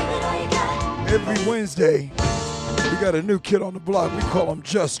 Every Wednesday, we got a new kid on the block. We call him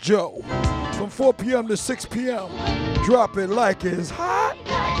Just Joe. From 4 p.m. to 6 p.m. Drop it like it's hot.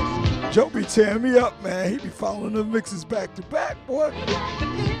 Joe be tearing me up, man. He be following the mixes back to back, boy.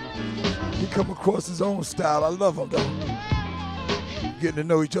 He come across his own style. I love him, though. Getting to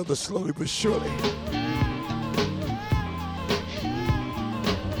know each other slowly but surely.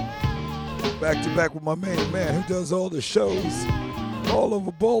 Back to back with my main man who does all the shows all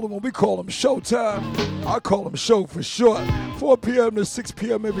over Baltimore. We call him Showtime. I call him Show for short. 4 p.m. to 6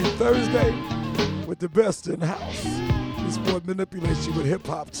 p.m. every Thursday with the best in house. This boy manipulates you with hip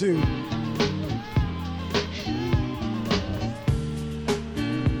hop too.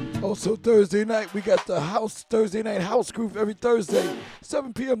 Also Thursday night, we got the Thursday night house groove every Thursday,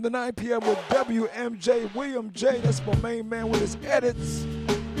 7 p.m. to 9 p.m. with WMJ, William J. That's my main man with his edits.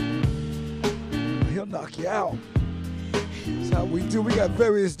 He'll knock you out. That's how we do. We got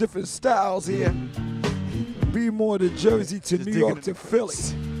various different styles here. Be more to Jersey to New York to Philly.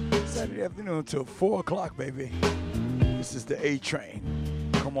 Saturday afternoon until 4 o'clock, baby. This is the A-Train.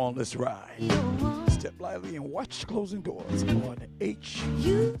 Come on, let's ride. Step lightly and watch closing doors on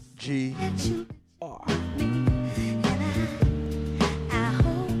HGR.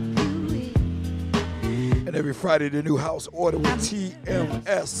 And every Friday, the new house order with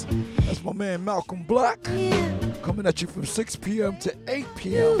TMS. That's my man Malcolm Black. Coming at you from 6 p.m. to 8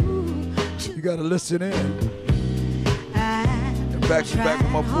 p.m. You got to listen in. And back to back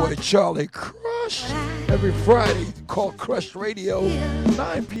with my boy Charlie Crush. Crush every Friday called Crush Radio,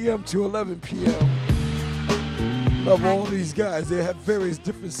 9 p.m. to 11 p.m. Love all these guys. They have various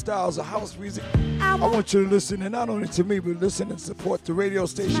different styles of house music. I want you to listen, and not only to me, but listen and support the radio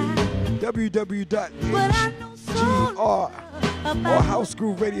station, www.hgr or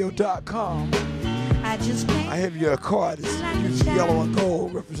housegrooveradio.com. I have your card. It's usually yellow and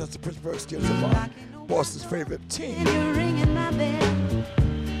gold, represents the Pittsburgh Steelers of Boston's favorite team.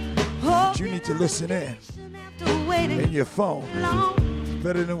 But you need to listen in your phone.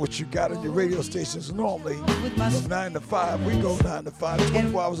 Better than what you got on your radio stations normally. From 9 to 5, we go 9 to 5,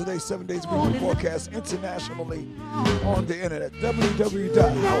 24 hours a day, 7 days a week. We broadcast internationally on the internet.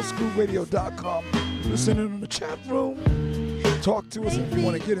 www.housegrooveradio.com. Listen in on the chat room. Talk to us if you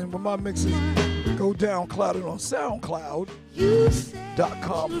want to get in with my mixes. Go download it on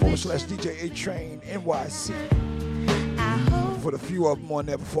SoundCloud.com/DJ Atrain NYC. Put a few of them on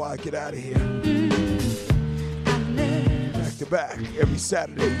there before I get out of here. Back to back every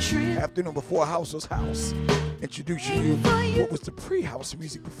Saturday afternoon before House was House. Introducing you what was the pre-house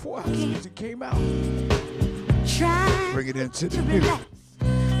music before house music came out. Bring it into the new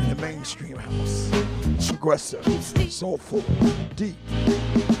and the mainstream house. Progressive, soulful, deep.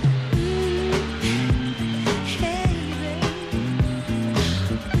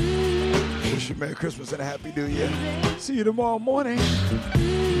 Wish you Merry Christmas and a Happy New Year. See you tomorrow morning.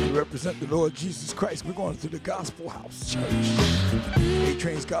 We represent the Lord Jesus Christ. We're going to the Gospel House Church.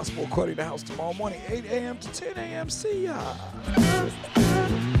 A-Train's Gospel according to house tomorrow morning, 8 a.m. to 10 a.m. See ya.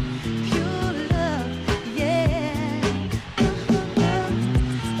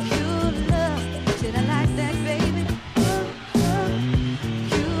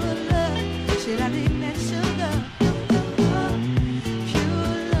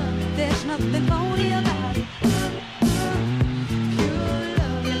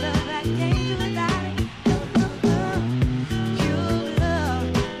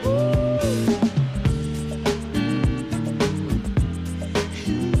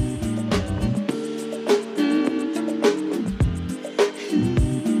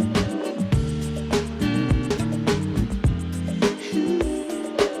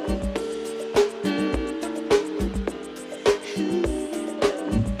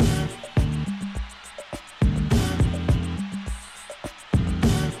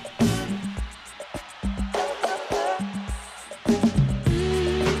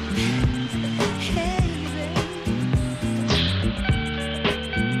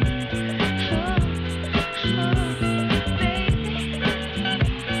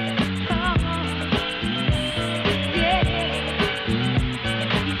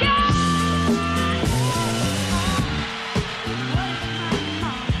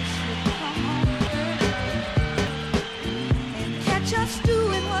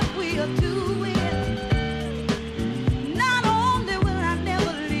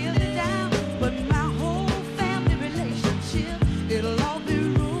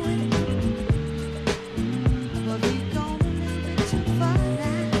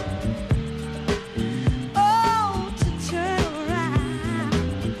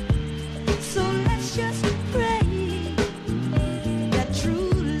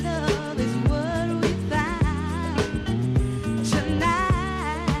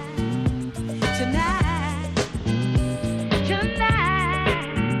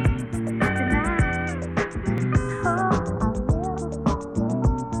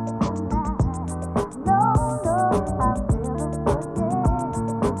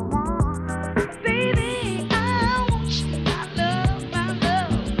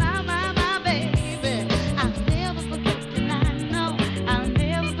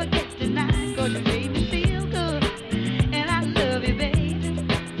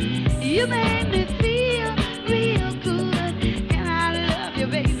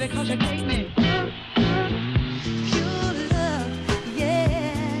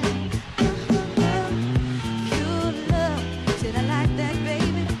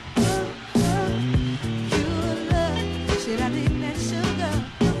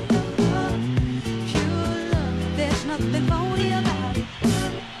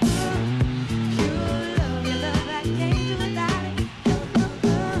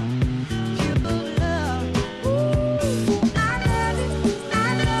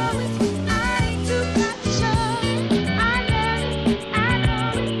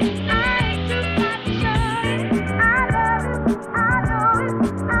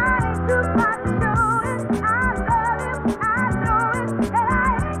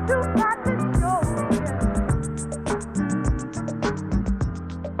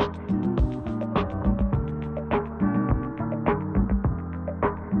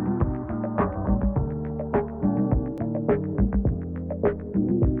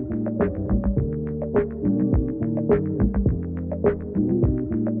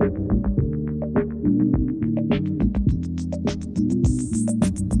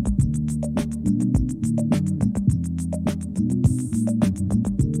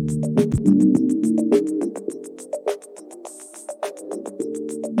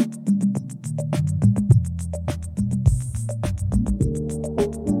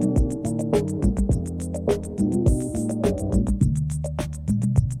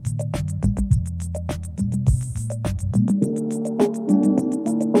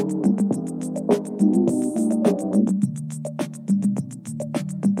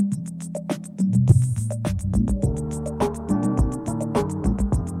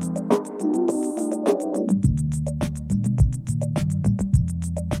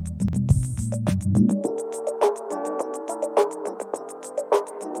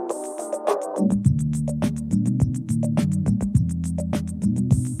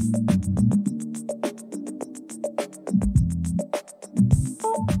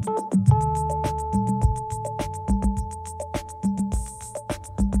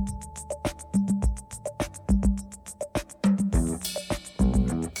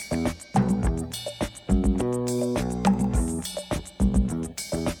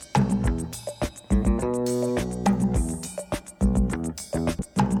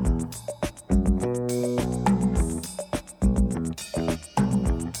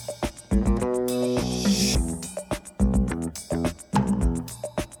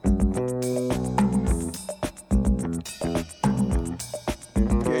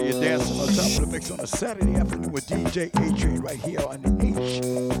 On a Saturday afternoon with DJ Atrains right here on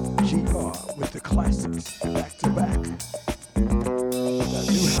HGR with the classics back to back. The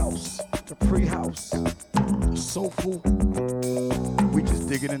new house, the pre-house, the soulful. We just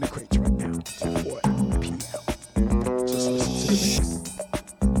digging in the crates right now till 4 p.m. Just listen to the mix.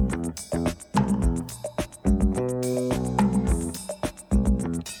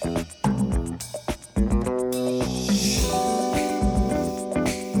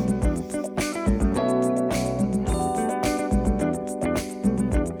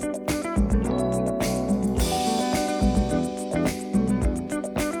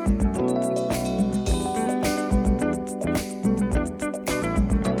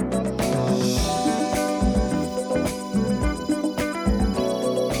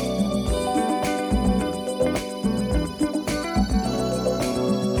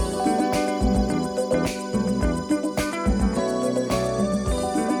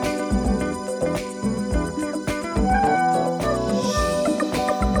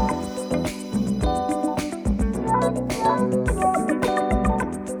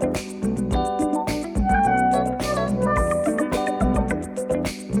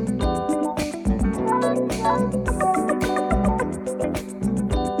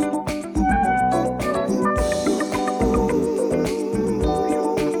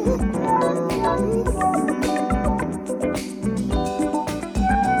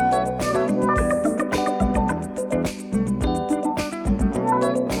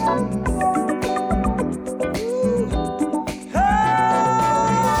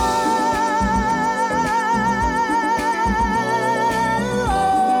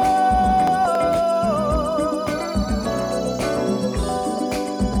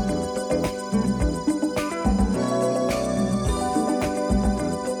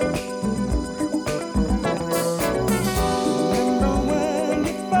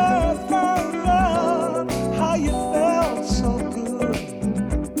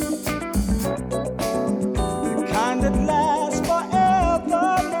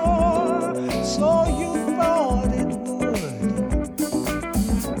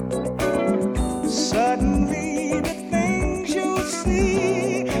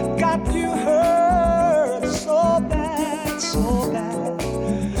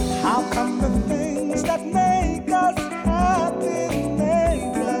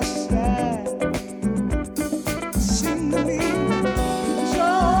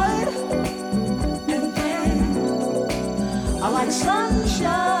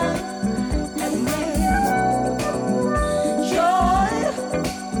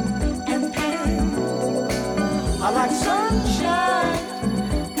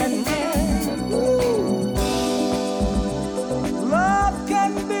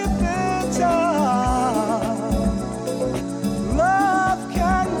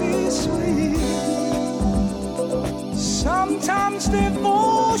 Sometimes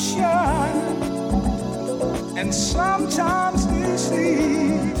devotion and sometimes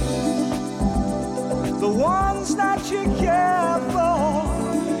deceit. The ones that you care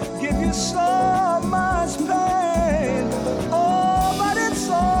for give you so much pain. Oh, but it's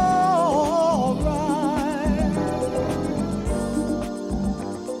all right.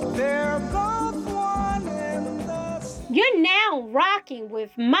 They're both one in the same. You're now rocking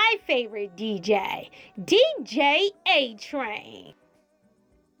with my favorite DJ, DJ Atrains.